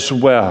as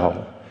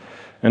well.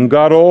 And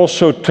God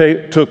also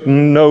took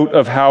note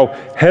of how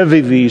heavy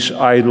these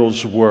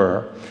idols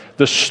were.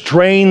 The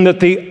strain that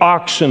the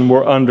oxen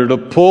were under to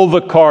pull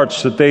the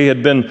carts that they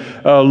had been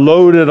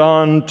loaded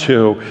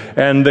onto,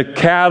 and the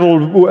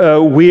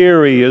cattle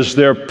weary as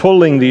they're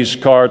pulling these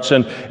carts,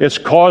 and it's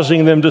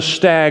causing them to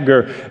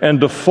stagger and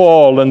to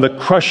fall, and the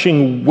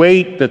crushing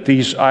weight that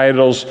these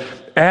idols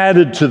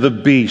added to the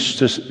beast,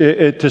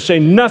 to say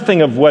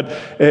nothing of what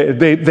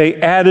they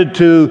added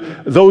to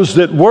those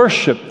that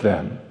worshiped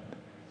them.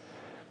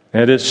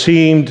 And it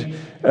seemed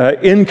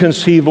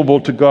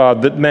inconceivable to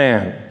God that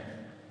man,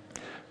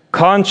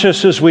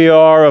 conscious as we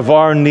are of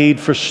our need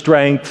for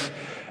strength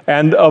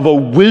and of a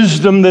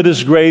wisdom that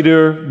is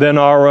greater than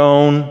our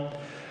own,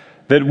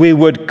 that we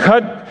would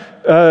cut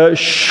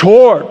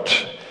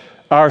short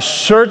our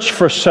search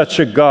for such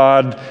a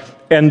God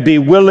and be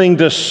willing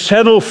to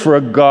settle for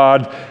a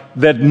God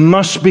that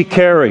must be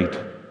carried.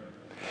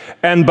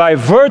 And by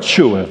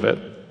virtue of it,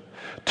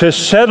 to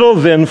settle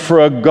then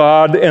for a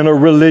God and a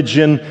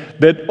religion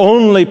that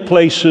only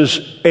places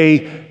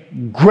a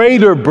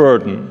greater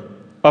burden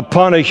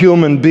upon a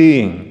human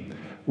being,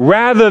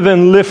 rather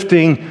than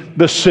lifting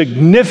the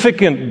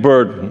significant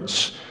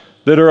burdens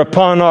that are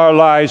upon our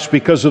lives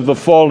because of the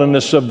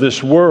fallenness of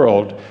this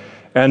world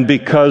and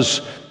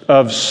because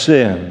of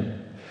sin.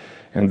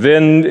 And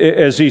then,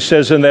 as he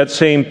says in that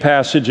same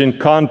passage, in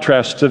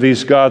contrast to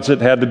these gods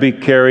that had to be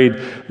carried,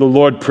 the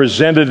Lord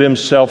presented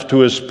Himself to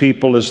His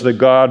people as the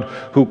God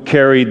who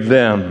carried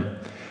them.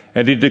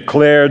 And He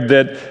declared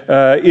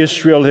that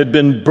Israel had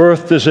been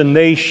birthed as a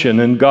nation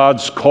in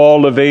God's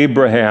call of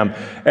Abraham,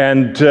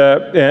 and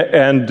that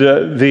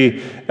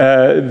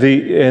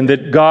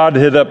God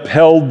had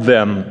upheld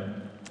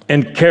them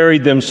and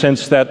carried them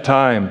since that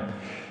time.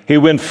 He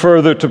went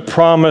further to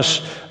promise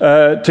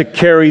to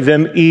carry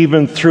them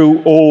even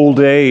through old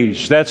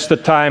age. That's the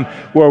time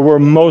where we're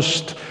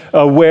most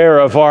aware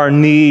of our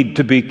need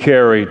to be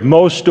carried,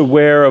 most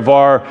aware of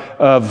our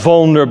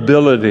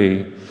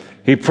vulnerability.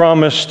 He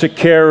promised to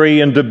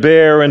carry and to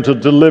bear and to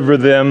deliver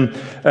them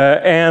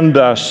and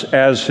us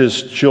as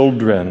His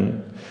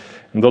children.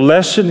 And the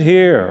lesson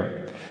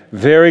here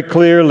very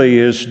clearly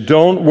is,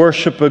 don't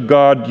worship a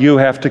God you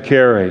have to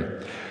carry.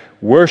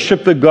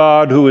 Worship the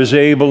God who is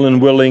able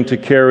and willing to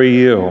carry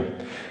you.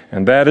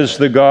 And that is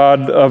the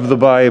God of the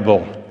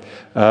Bible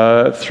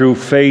through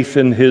faith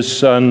in His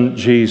Son,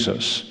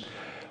 Jesus.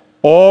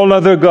 All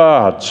other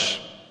gods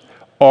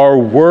are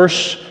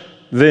worse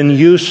than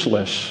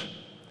useless,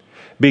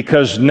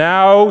 because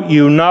now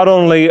you not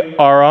only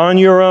are on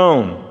your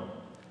own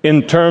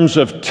in terms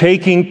of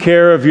taking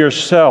care of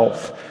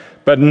yourself,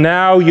 but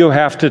now you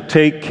have to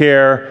take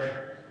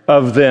care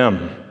of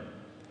them.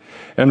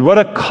 And what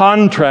a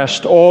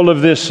contrast all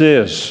of this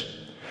is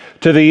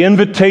to the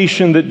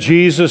invitation that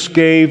Jesus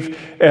gave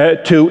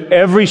to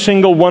every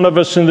single one of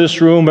us in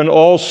this room, and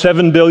all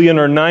 7 billion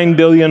or 9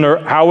 billion or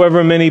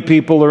however many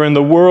people are in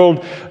the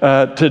world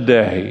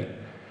today.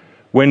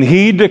 when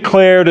he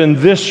declared in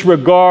this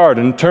regard,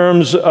 in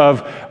terms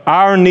of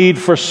our need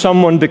for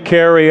someone to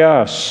carry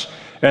us,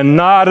 and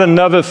not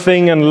another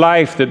thing in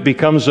life that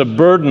becomes a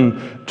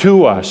burden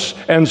to us,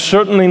 and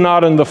certainly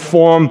not in the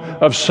form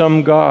of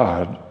some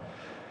god.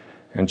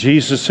 And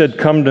Jesus said,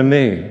 "Come to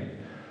me,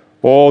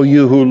 all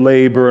you who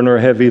labor and are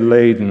heavy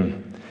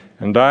laden,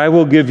 and I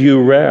will give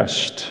you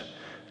rest.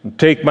 And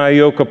take my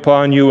yoke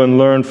upon you and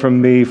learn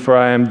from me, for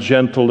I am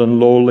gentle and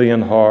lowly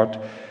in heart,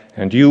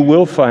 and you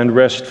will find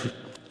rest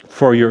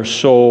for your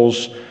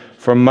souls.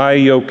 For my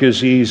yoke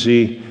is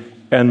easy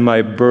and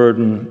my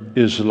burden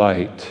is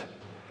light."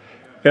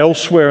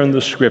 Elsewhere in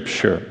the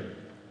Scripture,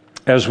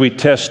 as we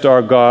test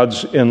our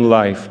gods in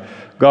life,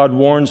 God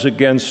warns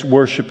against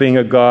worshiping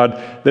a God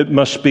that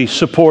must be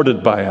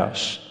supported by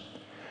us,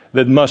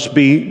 that must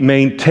be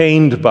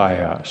maintained by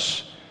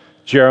us.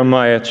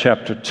 Jeremiah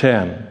chapter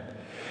 10.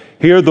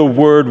 "Hear the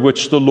word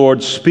which the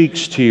Lord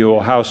speaks to you, O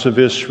house of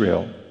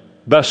Israel.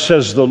 Thus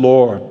says the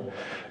Lord,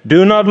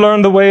 do not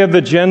learn the way of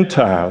the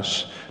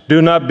Gentiles.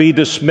 Do not be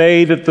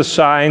dismayed at the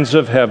signs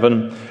of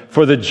heaven,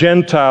 for the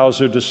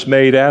Gentiles are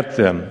dismayed at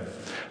them.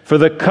 For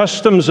the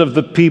customs of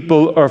the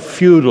people are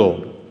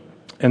futile."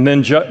 And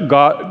then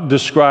God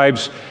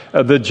describes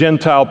the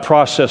Gentile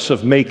process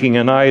of making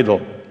an idol.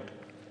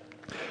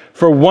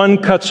 "For one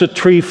cuts a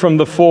tree from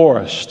the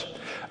forest,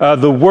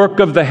 the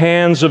work of the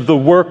hands of the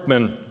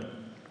workman.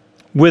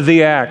 With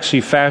the axe he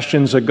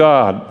fashions a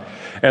god,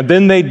 and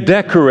then they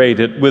decorate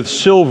it with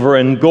silver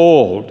and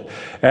gold,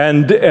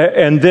 and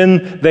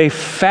then they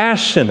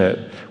fasten it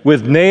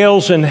with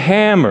nails and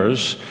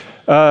hammers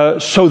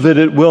so that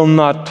it will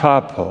not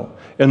topple,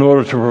 in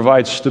order to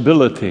provide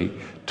stability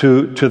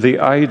to the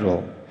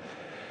idol."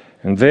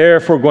 And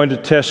therefore, going to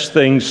test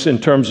things in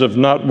terms of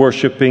not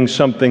worshiping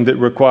something that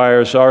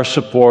requires our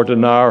support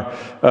and our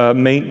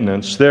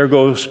maintenance. There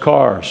goes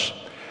cars.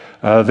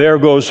 There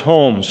goes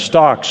homes,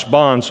 stocks,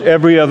 bonds,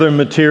 every other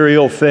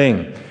material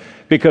thing,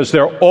 because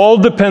they're all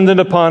dependent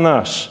upon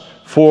us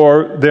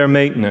for their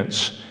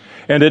maintenance.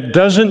 And it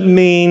doesn't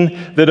mean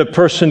that a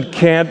person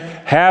can't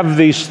have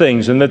these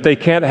things and that they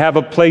can't have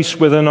a place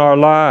within our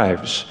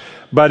lives.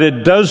 But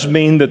it does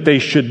mean that they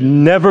should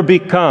never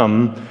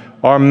become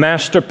our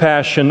master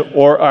passion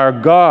or our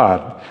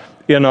God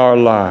in our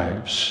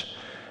lives.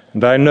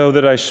 And I know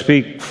that I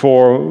speak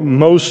for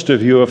most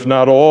of you, if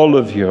not all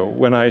of you,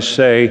 when I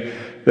say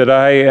that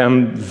I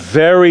am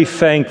very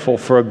thankful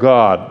for a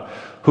God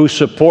who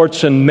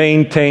supports and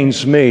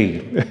maintains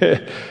me,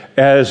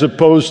 as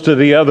opposed to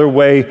the other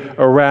way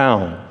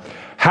around.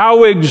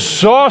 How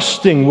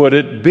exhausting would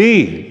it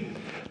be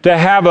to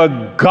have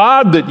a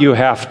God that you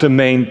have to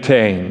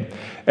maintain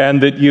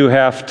and that you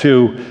have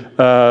to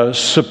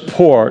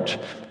support?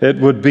 It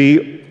would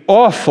be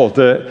awful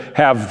to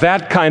have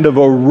that kind of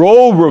a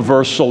role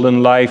reversal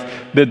in life,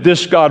 that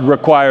this God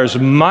requires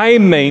my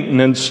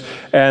maintenance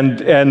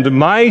and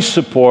my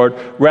support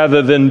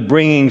rather than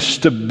bringing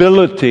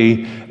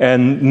stability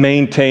and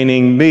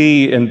maintaining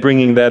me and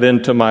bringing that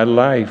into my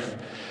life.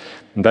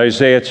 In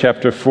Isaiah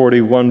chapter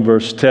 41,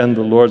 verse 10,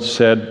 the Lord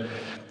said,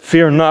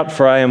 "Fear not,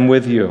 for I am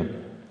with you.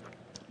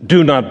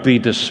 Do not be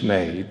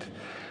dismayed,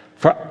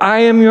 for I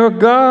am your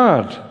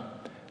God.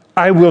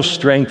 I will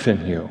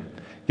strengthen you.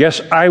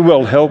 Yes, I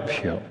will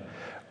help you.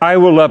 I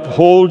will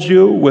uphold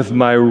you with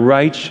my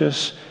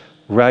righteous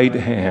right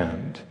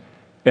hand."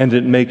 And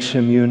it makes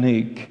him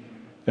unique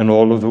in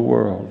all of the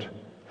world.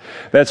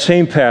 That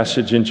same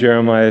passage in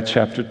Jeremiah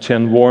chapter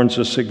 10 warns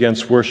us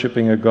against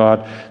worshiping a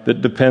God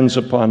that depends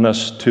upon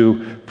us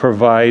to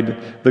provide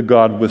the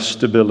God with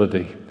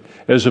stability,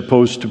 as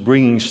opposed to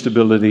bringing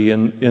stability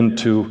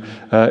into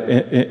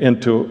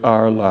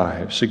our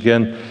lives.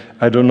 Again,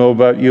 I don't know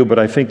about you, but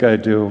I think I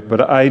do.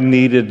 But I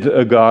needed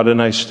a God,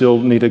 and I still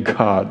need a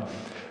God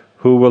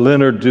who will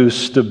introduce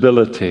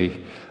stability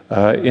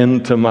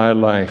into my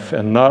life,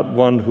 and not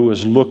one who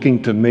is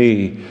looking to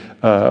me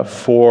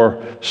for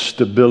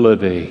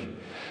stability.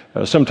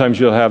 Sometimes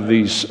you'll have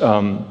these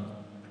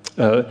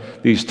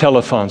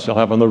telethons they'll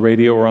have on the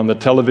radio or on the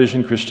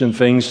television, Christian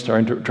things,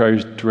 try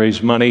to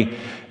raise money.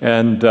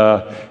 And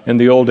in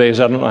the old days,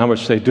 I don't know how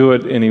much they do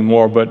it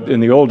anymore, but in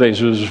the old days,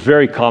 it was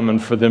very common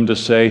for them to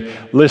say,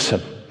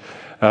 "Listen,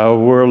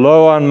 we're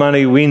low on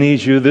money. We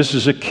need you. This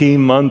is a key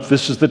month.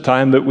 This is the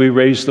time that we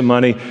raise the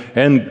money.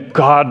 And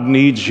God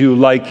needs you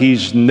like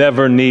he's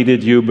never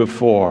needed you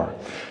before."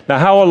 Now,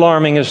 how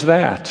alarming is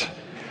that?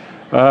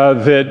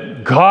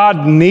 That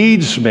God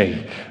needs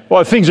me.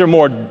 Well, things are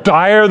more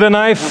dire than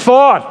I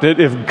thought, that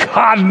if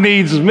God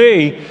needs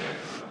me.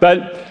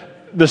 But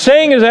the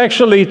saying is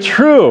actually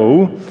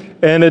true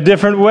in a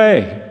different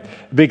way,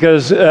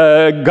 because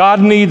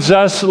God needs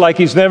us like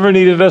he's never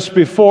needed us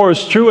before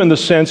is true in the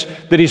sense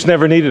that he's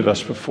never needed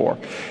us before.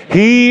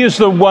 He is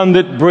the one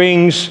that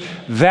brings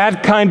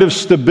that kind of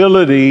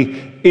stability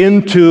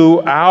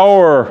into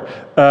our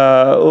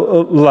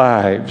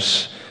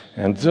lives.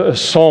 And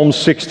Psalm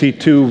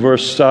 62,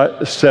 verse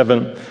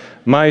 7,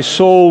 "My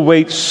soul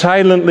waits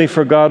silently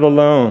for God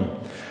alone,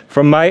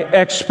 for my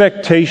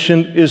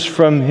expectation is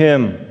from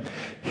him.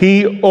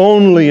 He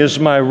only is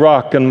my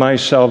rock and my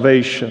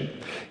salvation.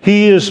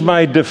 He is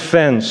my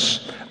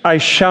defense. I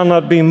shall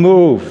not be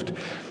moved.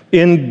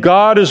 In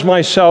God is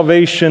my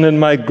salvation and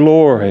my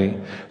glory.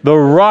 The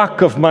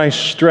rock of my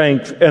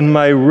strength and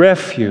my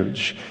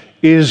refuge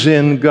is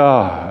in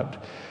God.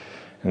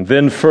 And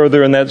then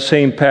further in that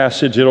same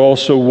passage, it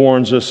also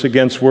warns us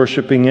against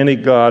worshiping any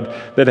god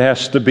that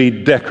has to be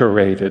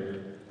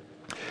decorated.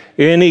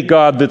 Any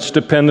god that's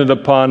dependent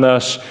upon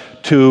us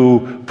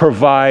to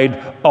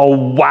provide a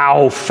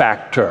wow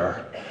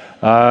factor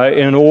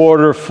in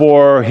order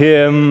for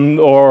him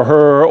or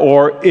her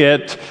or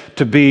it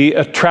to be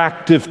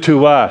attractive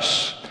to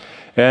us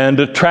and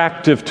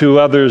attractive to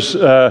others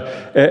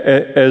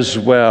as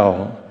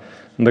well.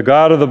 And the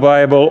God of the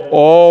Bible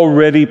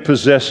already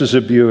possesses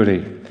a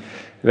beauty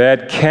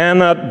that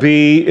cannot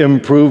be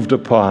improved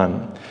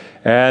upon.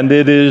 And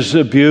it is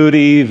a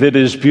beauty that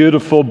is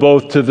beautiful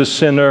both to the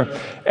sinner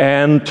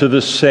and to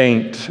the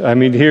saint. I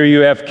mean, here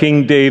you have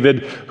King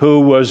David, who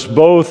was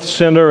both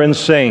sinner and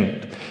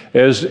saint,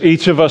 as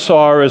each of us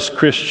are as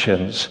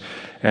Christians.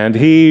 And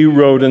he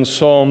wrote in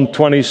Psalm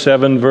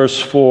 27, verse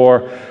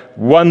 4,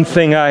 "One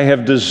thing I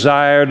have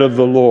desired of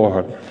the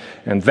Lord,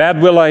 and that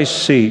will I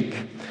seek,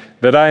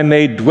 that I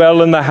may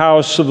dwell in the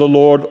house of the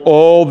Lord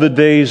all the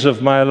days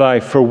of my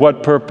life." For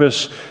what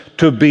purpose?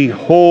 To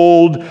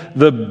behold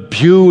the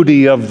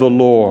beauty of the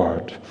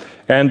Lord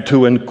and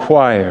to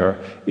inquire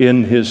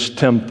in his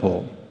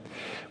temple.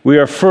 We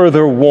are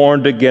further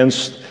warned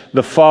against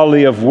the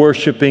folly of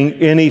worshiping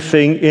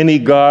anything, any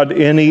god,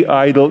 any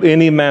idol,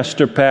 any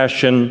master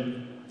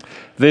passion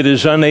that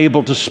is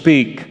unable to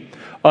speak,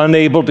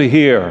 unable to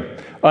hear,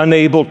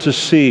 unable to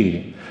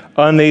see,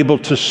 unable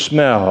to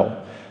smell,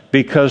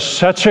 because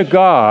such a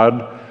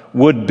god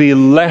would be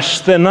less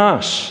than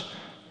us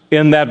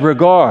in that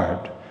regard.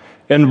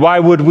 And why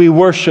would we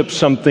worship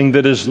something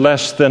that is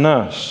less than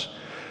us?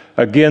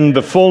 Again,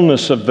 the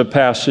fullness of the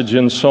passage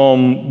in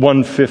Psalm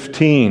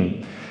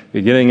 115,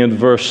 beginning in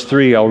verse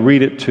 3, I'll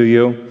read it to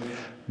you.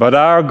 "But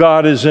our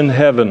God is in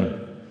heaven.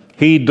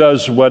 He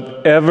does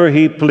whatever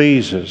he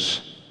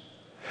pleases.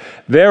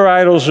 Their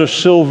idols are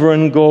silver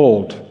and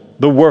gold,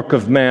 the work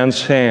of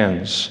man's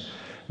hands.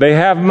 They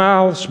have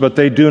mouths, but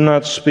they do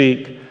not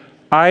speak.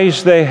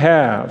 Eyes they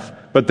have,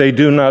 but they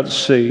do not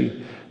see.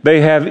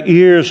 They have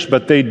ears,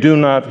 but they do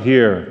not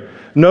hear.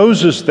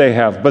 Noses they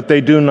have, but they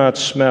do not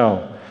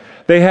smell.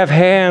 They have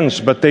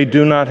hands, but they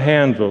do not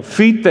handle.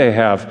 Feet they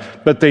have,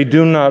 but they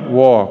do not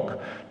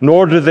walk.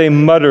 Nor do they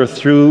mutter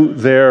through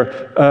their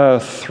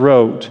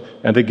throat.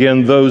 And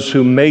again, those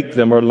who make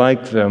them are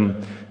like them,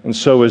 and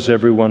so is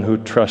everyone who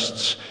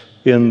trusts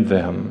in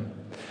them."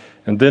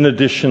 And then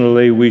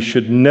additionally, we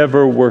should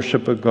never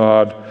worship a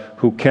God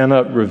who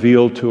cannot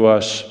reveal to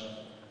us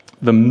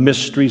the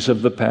mysteries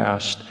of the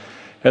past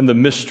and the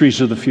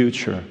mysteries of the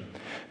future.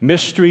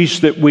 Mysteries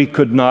that we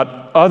could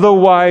not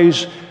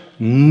otherwise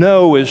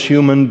know as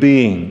human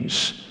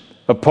beings,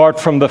 apart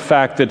from the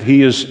fact that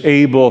he is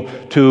able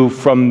to,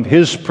 from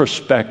his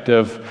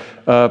perspective,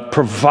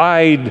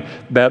 provide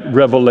that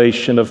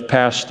revelation of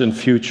past and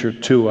future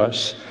to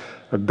us.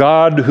 A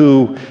God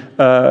who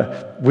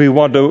we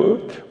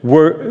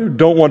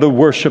don't want to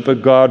worship a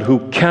God who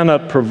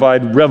cannot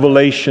provide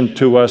revelation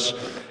to us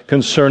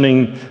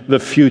concerning the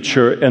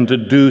future, and to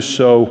do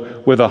so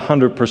with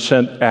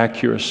 100%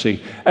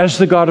 accuracy, as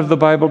the God of the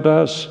Bible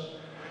does.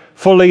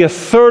 Fully a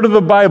third of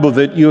the Bible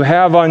that you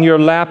have on your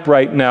lap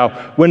right now,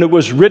 when it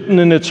was written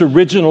in its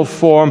original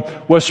form,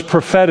 was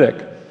prophetic.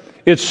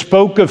 It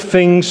spoke of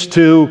things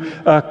to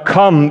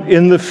come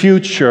in the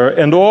future,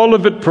 and all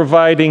of it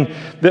providing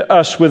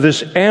us with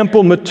this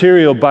ample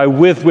material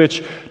with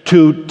which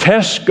to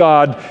test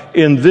God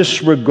in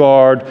this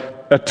regard,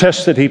 a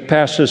test that he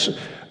passes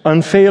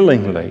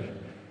unfailingly.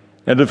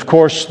 And of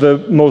course,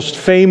 the most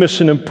famous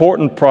and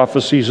important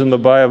prophecies in the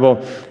Bible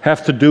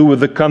have to do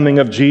with the coming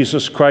of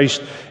Jesus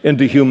Christ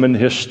into human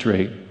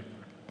history.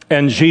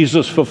 And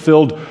Jesus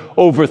fulfilled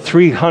over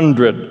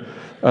 300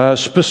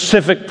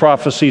 specific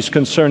prophecies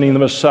concerning the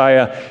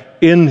Messiah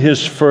in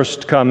his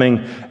first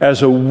coming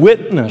as a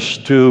witness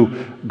to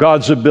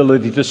God's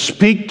ability to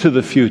speak to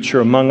the future,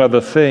 among other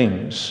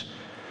things.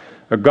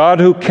 A God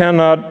who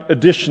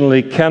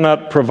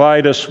cannot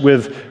provide us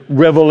with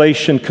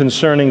revelation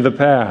concerning the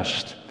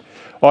past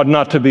ought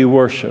not to be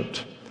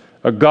worshipped.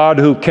 A God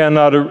who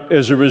cannot,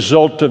 as a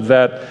result of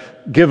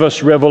that, give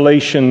us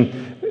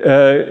revelation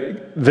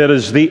that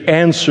is the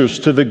answers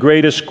to the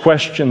greatest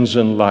questions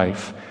in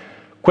life.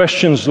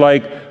 Questions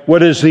like,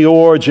 what is the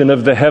origin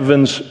of the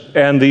heavens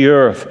and the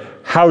earth?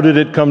 How did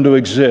it come to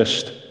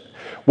exist?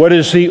 What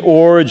is the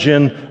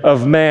origin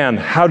of man?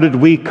 How did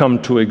we come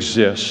to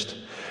exist?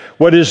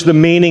 What is the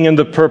meaning and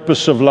the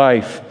purpose of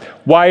life?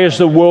 Why is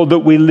the world that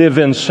we live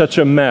in such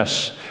a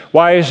mess?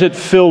 Why is it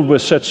filled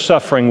with such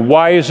suffering?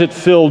 Why is it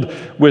filled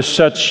with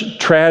such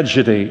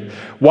tragedy?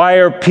 Why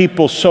are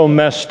people so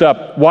messed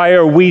up? Why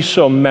are we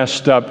so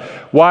messed up?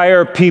 Why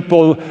are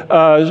people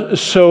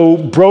so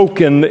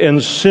broken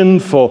and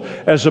sinful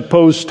as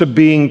opposed to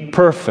being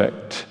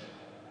perfect?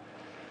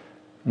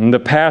 And the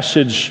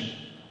passage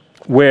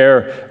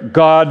where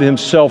God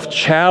himself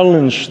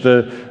challenged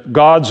the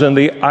gods and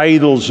the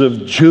idols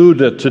of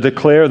Judah to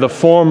declare the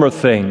former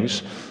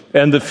things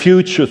and the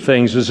future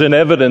things as an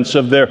evidence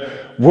of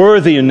their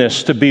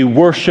worthiness to be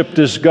worshiped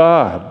as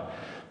God.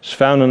 It's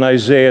found in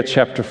Isaiah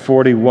chapter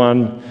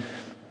 41,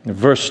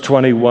 verse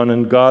 21,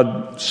 and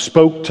God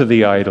spoke to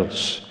the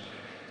idols.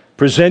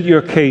 Present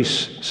your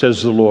case,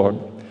 says the Lord.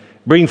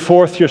 Bring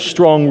forth your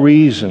strong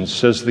reasons,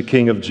 says the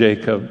King of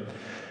Jacob,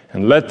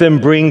 and let them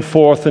bring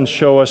forth and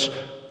show us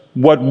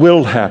what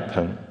will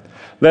happen.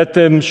 Let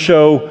them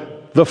show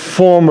the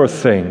former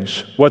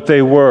things, what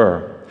they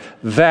were,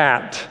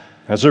 that,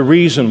 as a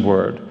reason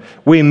word,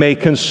 we may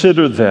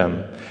consider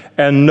them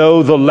and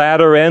know the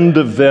latter end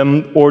of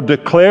them, or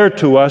declare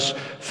to us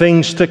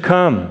things to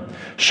come.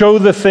 Show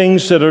the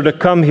things that are to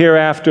come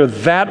hereafter,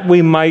 that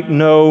we might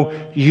know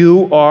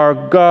you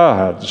are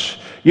gods.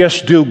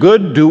 Yes, do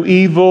good, do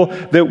evil,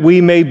 that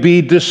we may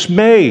be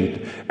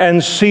dismayed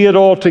and see it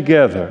all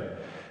together.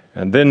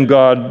 And then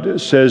God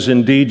says,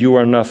 indeed, you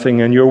are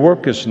nothing, and your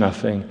work is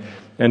nothing,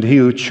 and he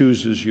who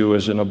chooses you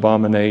is an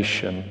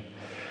abomination.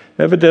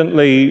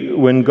 Evidently,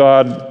 when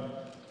God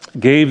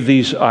gave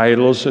these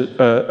idols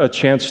a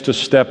chance to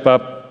step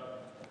up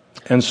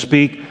and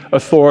speak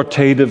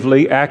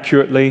authoritatively,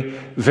 accurately,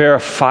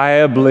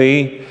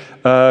 verifiably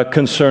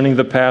concerning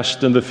the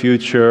past and the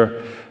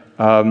future,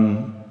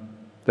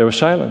 there was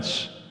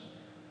silence.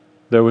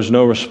 There was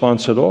no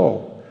response at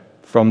all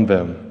from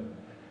them.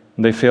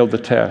 And they failed the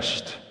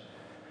test.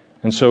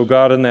 And so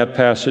God, in that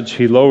passage,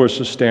 he lowers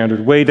the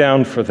standard way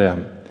down for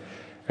them.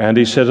 And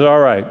he says, all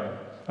right,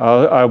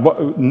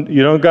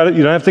 you don't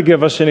have to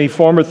give us any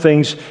former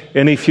things,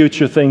 any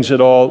future things at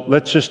all.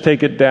 Let's just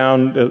take it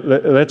down.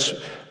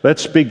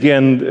 Let's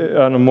begin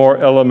on a more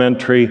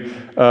elementary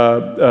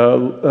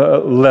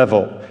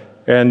level.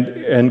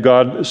 And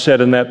God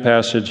said in that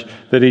passage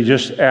that he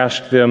just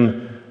asked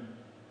them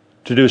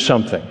to do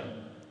something,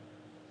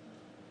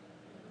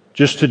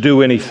 just to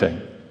do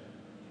anything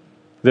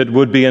that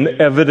would be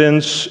an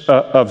evidence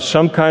of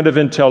some kind of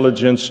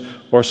intelligence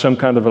or some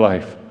kind of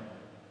life.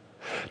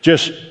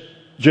 Just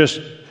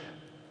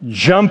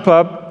jump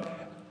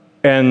up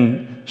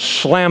and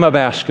slam a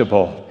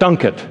basketball,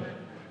 dunk it.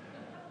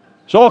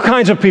 There's all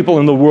kinds of people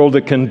in the world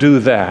that can do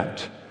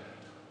that.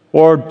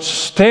 Or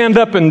stand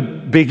up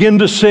and begin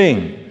to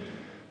sing.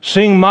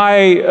 Sing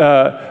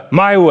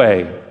my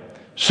way.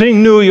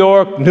 Sing New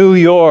York, New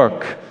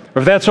York.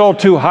 Or if that's all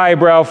too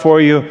highbrow for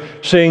you,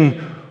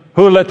 sing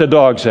Who Let the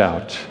Dogs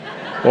Out?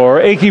 Or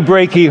Achy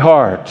Breaky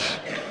Heart.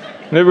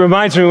 And it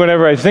reminds me,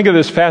 whenever I think of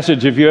this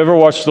passage, if you ever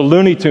watched the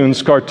Looney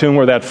Tunes cartoon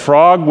where that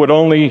frog would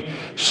only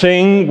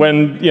sing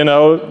when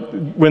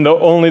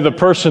only the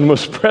person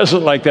was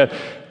present like that.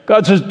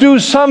 God says, do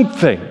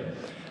something.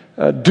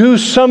 Do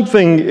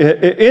something,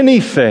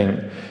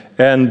 anything.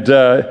 And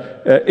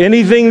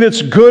anything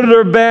that's good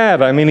or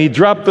bad. I mean, he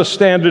dropped the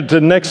standard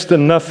to next to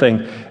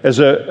nothing as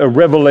a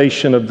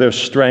revelation of their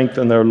strength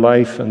and their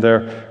life and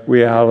their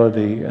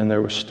reality, and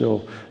there was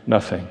still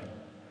nothing.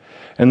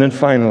 And then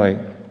finally,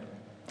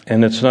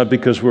 and it's not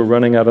because we're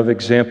running out of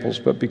examples,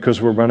 but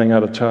because we're running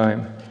out of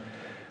time,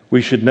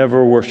 we should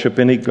never worship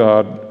any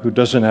God who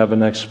doesn't have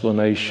an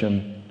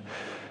explanation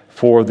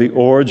for the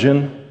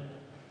origin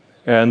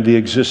and the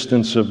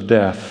existence of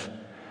death,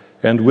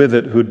 and with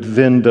it, who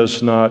then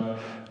does not,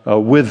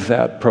 with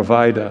that,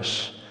 provide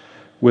us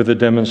with a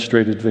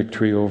demonstrated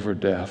victory over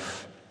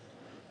death.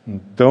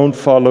 And don't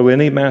follow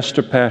any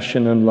master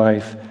passion in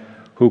life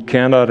who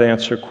cannot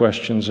answer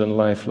questions in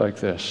life like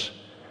this.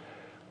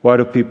 Why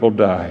do people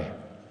die?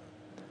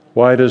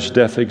 Why does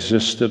death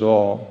exist at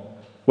all?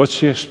 What's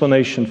the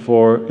explanation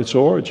for its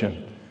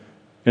origin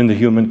in the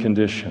human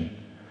condition?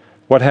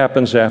 What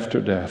happens after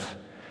death?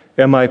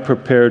 Am I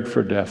prepared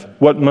for death?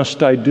 What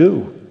must I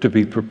do to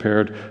be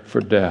prepared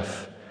for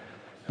death?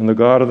 And the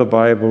God of the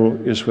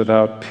Bible is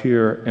without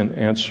peer in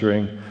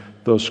answering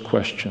those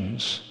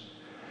questions.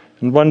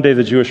 And one day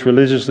the Jewish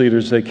religious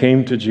leaders, they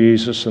came to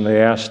Jesus and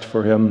they asked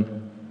for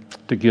him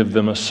to give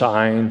them a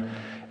sign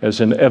as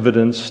an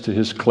evidence to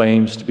his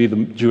claims to be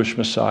the Jewish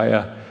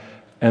Messiah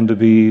and to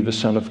be the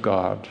Son of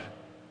God.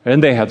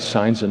 And they had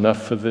signs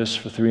enough for this.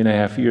 For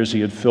 3.5 years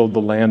he had filled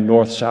the land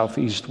north, south,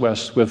 east,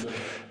 west with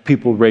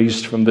people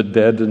raised from the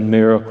dead and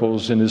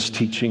miracles in his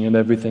teaching and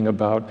everything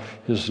about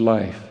his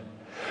life.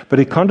 But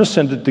he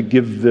condescended to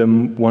give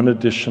them one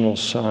additional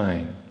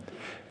sign.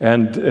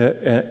 And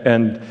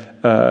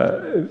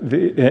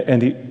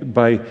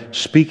by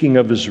speaking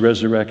of his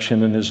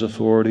resurrection and his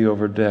authority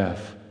over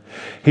death,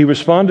 he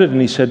responded and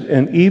he said,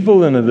 an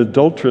evil and an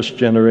adulterous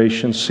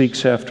generation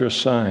seeks after a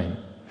sign,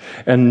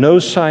 and no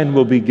sign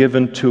will be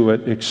given to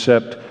it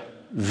except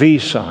the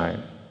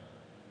sign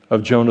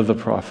of Jonah the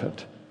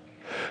prophet.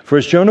 For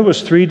as Jonah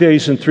was 3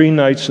 days and 3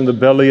 nights in the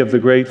belly of the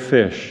great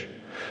fish,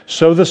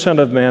 so the Son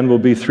of Man will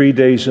be 3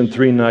 days and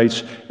 3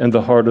 nights in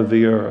the heart of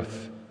the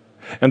earth.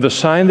 And the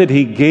sign that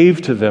he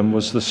gave to them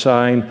was the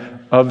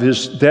sign of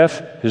his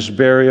death, his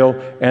burial,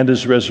 and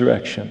his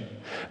resurrection.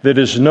 That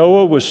as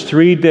Noah was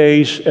 3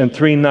 days and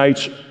 3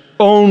 nights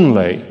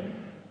only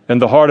in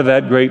the heart of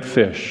that great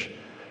fish,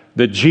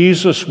 that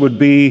Jesus would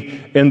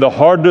be in the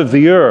heart of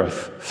the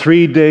earth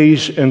 3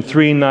 days and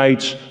 3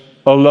 nights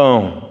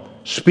alone,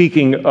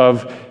 speaking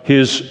of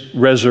his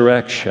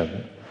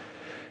resurrection.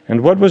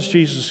 And what was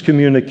Jesus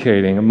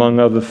communicating, among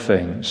other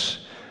things?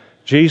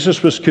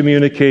 Jesus was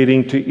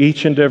communicating to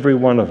each and every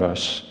one of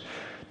us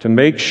to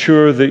make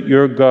sure that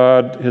your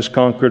God has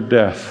conquered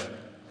death.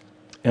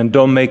 And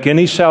don't make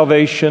any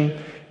salvation,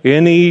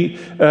 any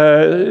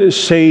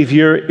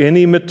Savior,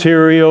 any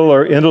material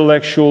or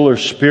intellectual or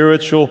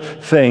spiritual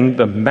thing,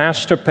 the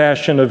master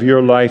passion of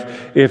your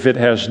life, if it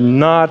has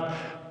not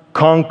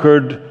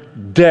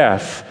conquered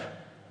death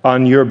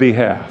on your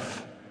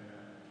behalf.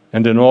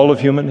 And in all of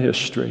human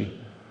history,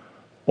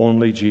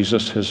 only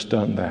Jesus has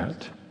done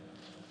that.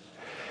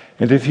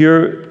 And if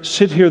you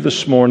sit here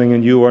this morning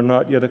and you are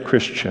not yet a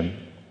Christian,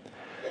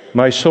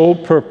 my sole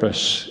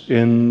purpose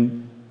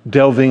in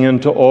delving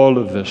into all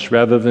of this,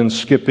 rather than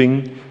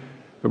skipping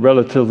a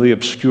relatively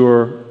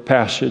obscure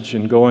passage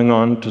and going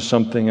on to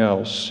something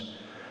else,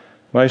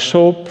 my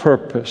sole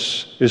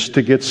purpose is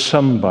to get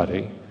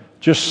somebody,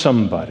 just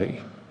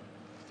somebody,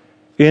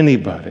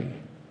 anybody,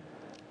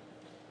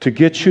 to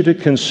get you to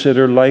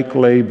consider, like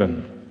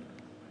Laban,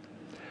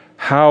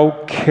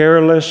 how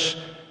careless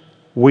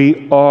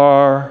we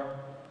are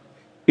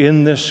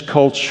in this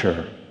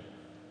culture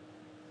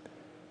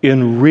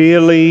in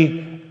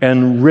really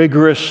and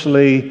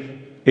rigorously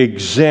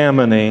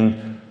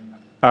examining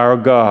our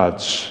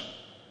gods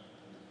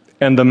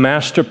and the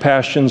master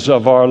passions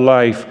of our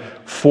life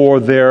for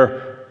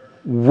their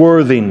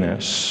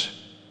worthiness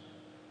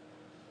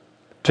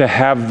to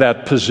have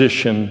that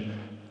position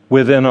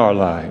within our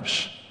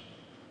lives,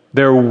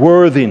 their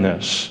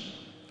worthiness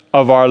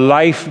of our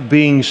life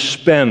being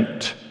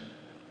spent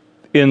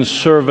in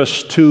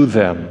service to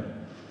them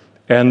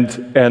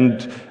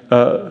and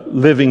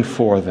living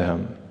for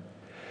them.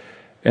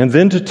 And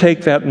then to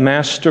take that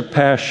master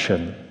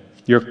passion,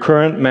 your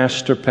current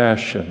master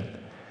passion,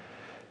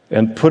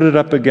 and put it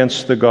up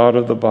against the God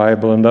of the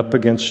Bible and up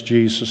against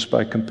Jesus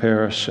by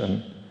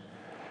comparison,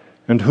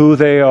 and who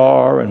they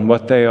are and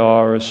what they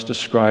are as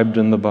described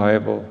in the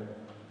Bible,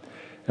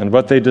 and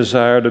what they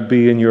desire to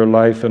be in your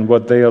life and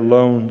what they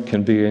alone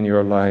can be in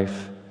your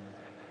life.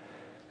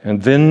 And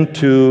then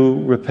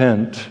to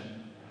repent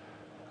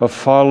of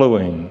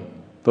following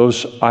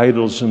those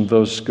idols and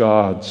those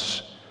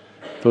gods,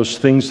 those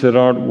things that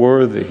aren't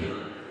worthy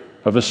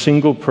of a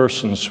single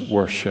person's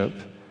worship,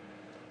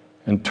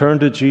 and turn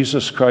to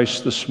Jesus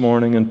Christ this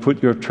morning and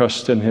put your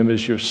trust in him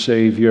as your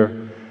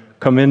Savior.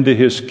 Come into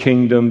his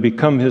kingdom,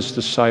 become his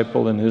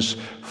disciple and his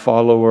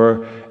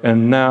follower,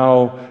 and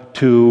now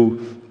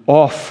to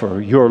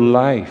offer your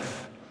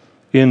life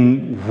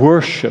in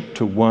worship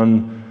to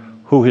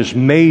one who has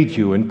made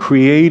you and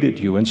created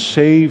you and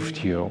saved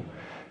you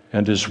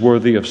and is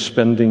worthy of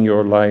spending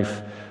your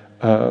life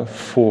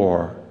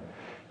for.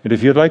 And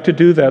if you'd like to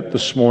do that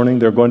this morning,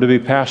 there are going to be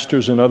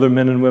pastors and other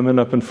men and women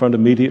up in front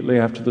immediately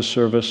after the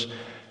service,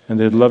 and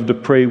they'd love to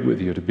pray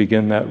with you to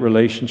begin that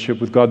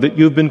relationship with God that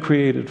you've been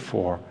created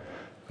for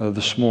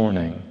this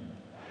morning.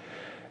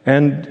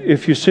 And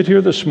if you sit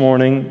here this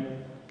morning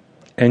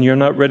and you're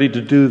not ready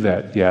to do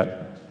that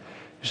yet,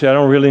 you say, I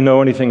don't really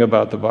know anything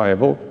about the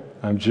Bible.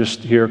 I'm just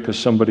here because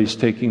somebody's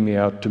taking me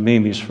out to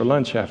Mimi's for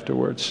lunch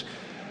afterwards,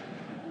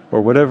 or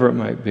whatever it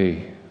might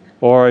be.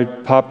 Or I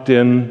popped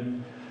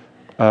in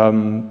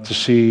to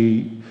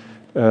see,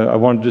 I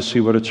wanted to see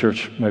what a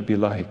church might be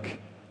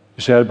like.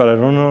 You say, but I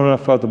don't know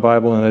enough about the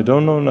Bible, and I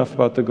don't know enough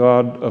about the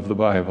God of the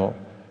Bible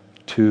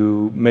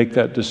to make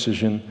that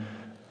decision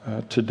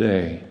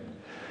today.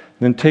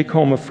 Then take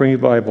home a free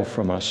Bible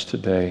from us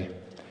today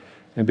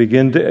and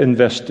begin to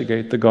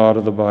investigate the God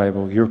of the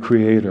Bible, your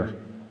Creator,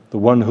 the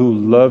one who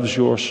loves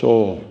your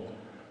soul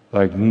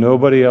like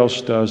nobody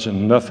else does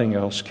and nothing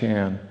else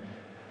can.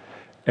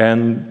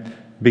 And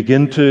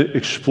begin to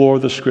explore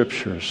the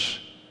Scriptures,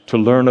 to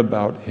learn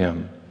about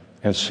him,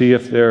 and see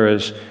if there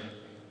is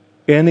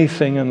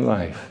anything in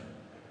life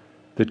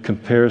that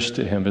compares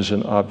to him as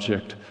an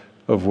object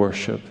of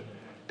worship,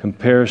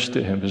 compares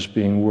to him as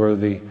being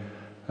worthy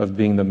of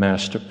being the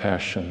master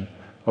passion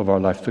of our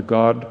life, the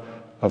God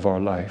of our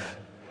life.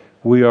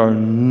 We are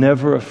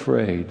never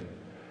afraid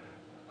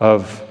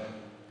of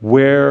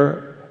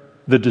where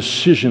the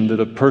decision that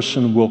a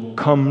person will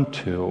come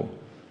to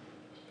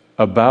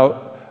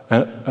about,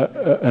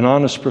 an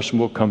honest person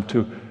will come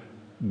to,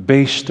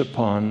 based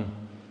upon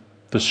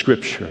the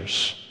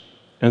Scriptures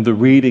and the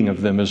reading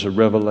of them as a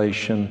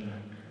revelation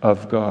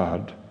of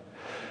God.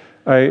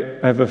 I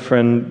have a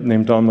friend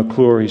named Don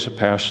McClure. He's a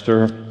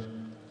pastor,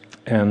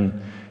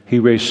 and he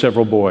raised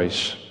several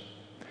boys.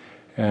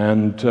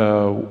 And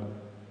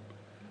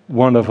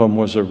one of them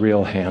was a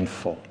real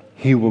handful.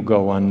 He will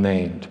go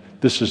unnamed.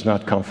 This is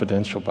not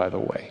confidential, by the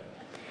way.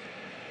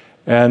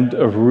 And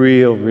a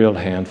real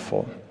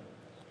handful.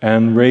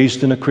 And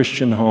raised in a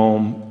Christian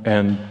home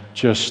and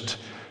just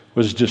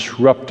was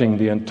disrupting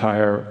the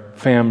entire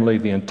family,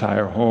 the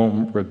entire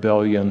home,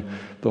 rebellion,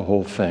 the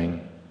whole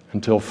thing.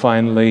 Until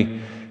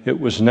finally it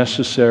was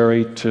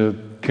necessary to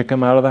kick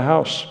him out of the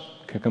house,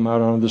 kick him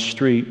out onto the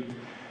street.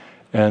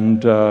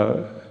 And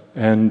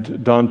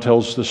Don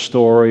tells the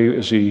story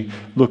as he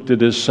looked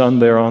at his son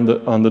there on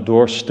the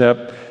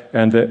doorstep,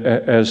 and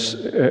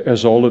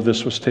as all of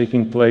this was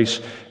taking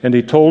place, and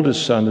he told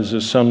his son as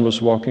his son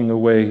was walking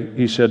away,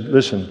 he said,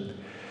 "Listen,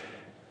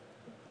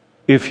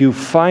 if you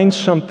find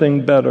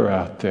something better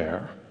out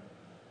there,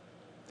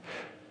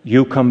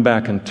 you come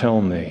back and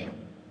tell me."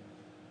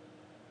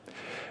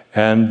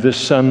 And this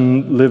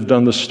son lived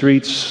on the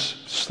streets,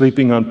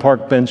 sleeping on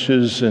park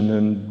benches and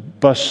in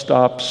bus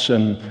stops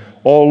and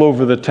all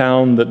over the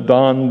town that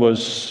Don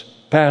was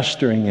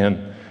pastoring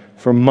in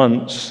for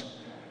months.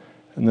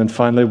 And then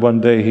finally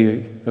one day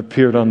he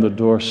appeared on the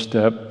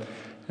doorstep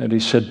and he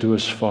said to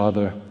his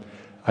father,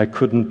 I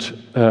couldn't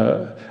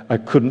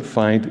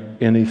find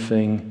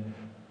anything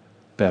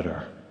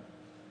better.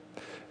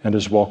 And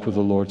has walked with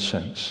the Lord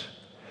since.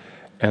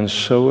 And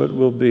so it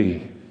will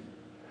be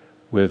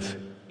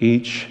with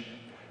each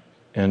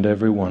and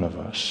every one of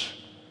us.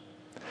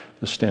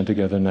 Let's stand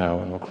together now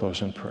and we'll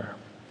close in prayer.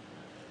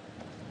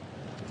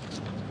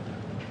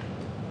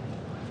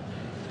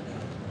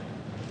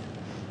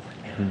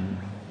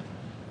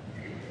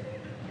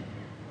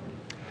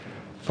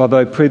 Father,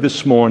 I pray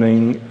this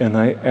morning and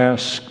I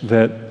ask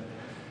that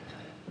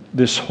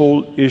this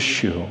whole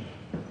issue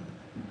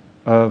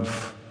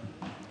of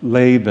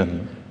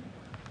Laban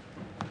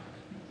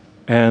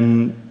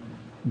and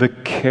the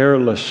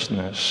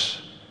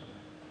carelessness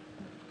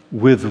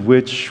with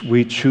which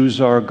we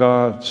choose our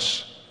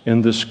gods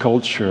in this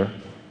culture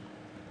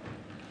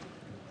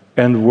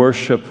and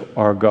worship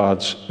our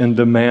gods and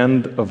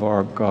demand of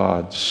our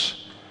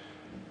gods,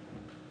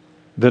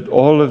 that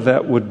all of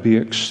that would be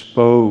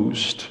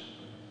exposed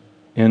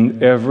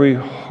in every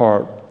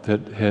heart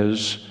that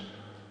has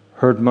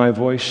heard my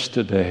voice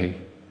today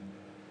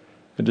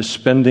and is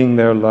spending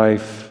their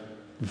life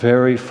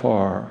very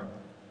far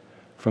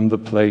from the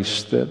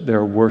place that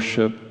their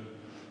worship,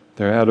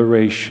 their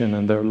adoration,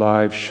 and their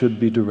lives should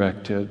be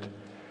directed,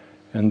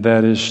 and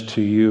that is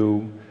to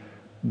you,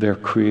 their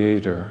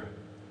Creator,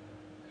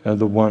 and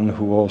the one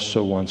who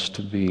also wants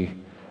to be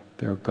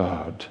their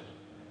God.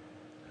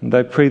 And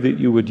I pray that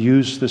you would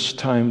use this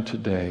time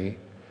today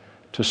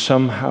to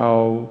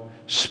somehow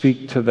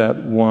speak to that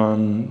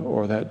one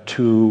or that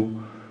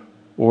two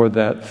or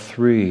that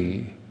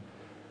three,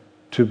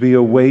 to be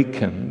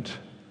awakened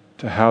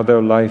to how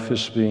their life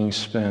is being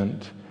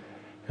spent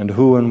and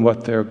who and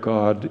what their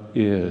God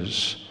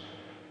is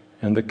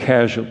and the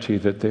casualty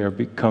that they are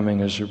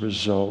becoming as a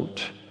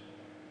result,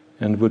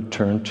 and would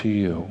turn to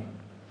you.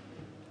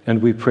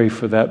 And we pray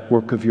for that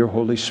work of your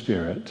Holy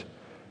Spirit.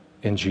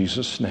 In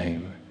Jesus'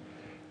 name,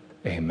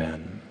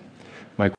 amen.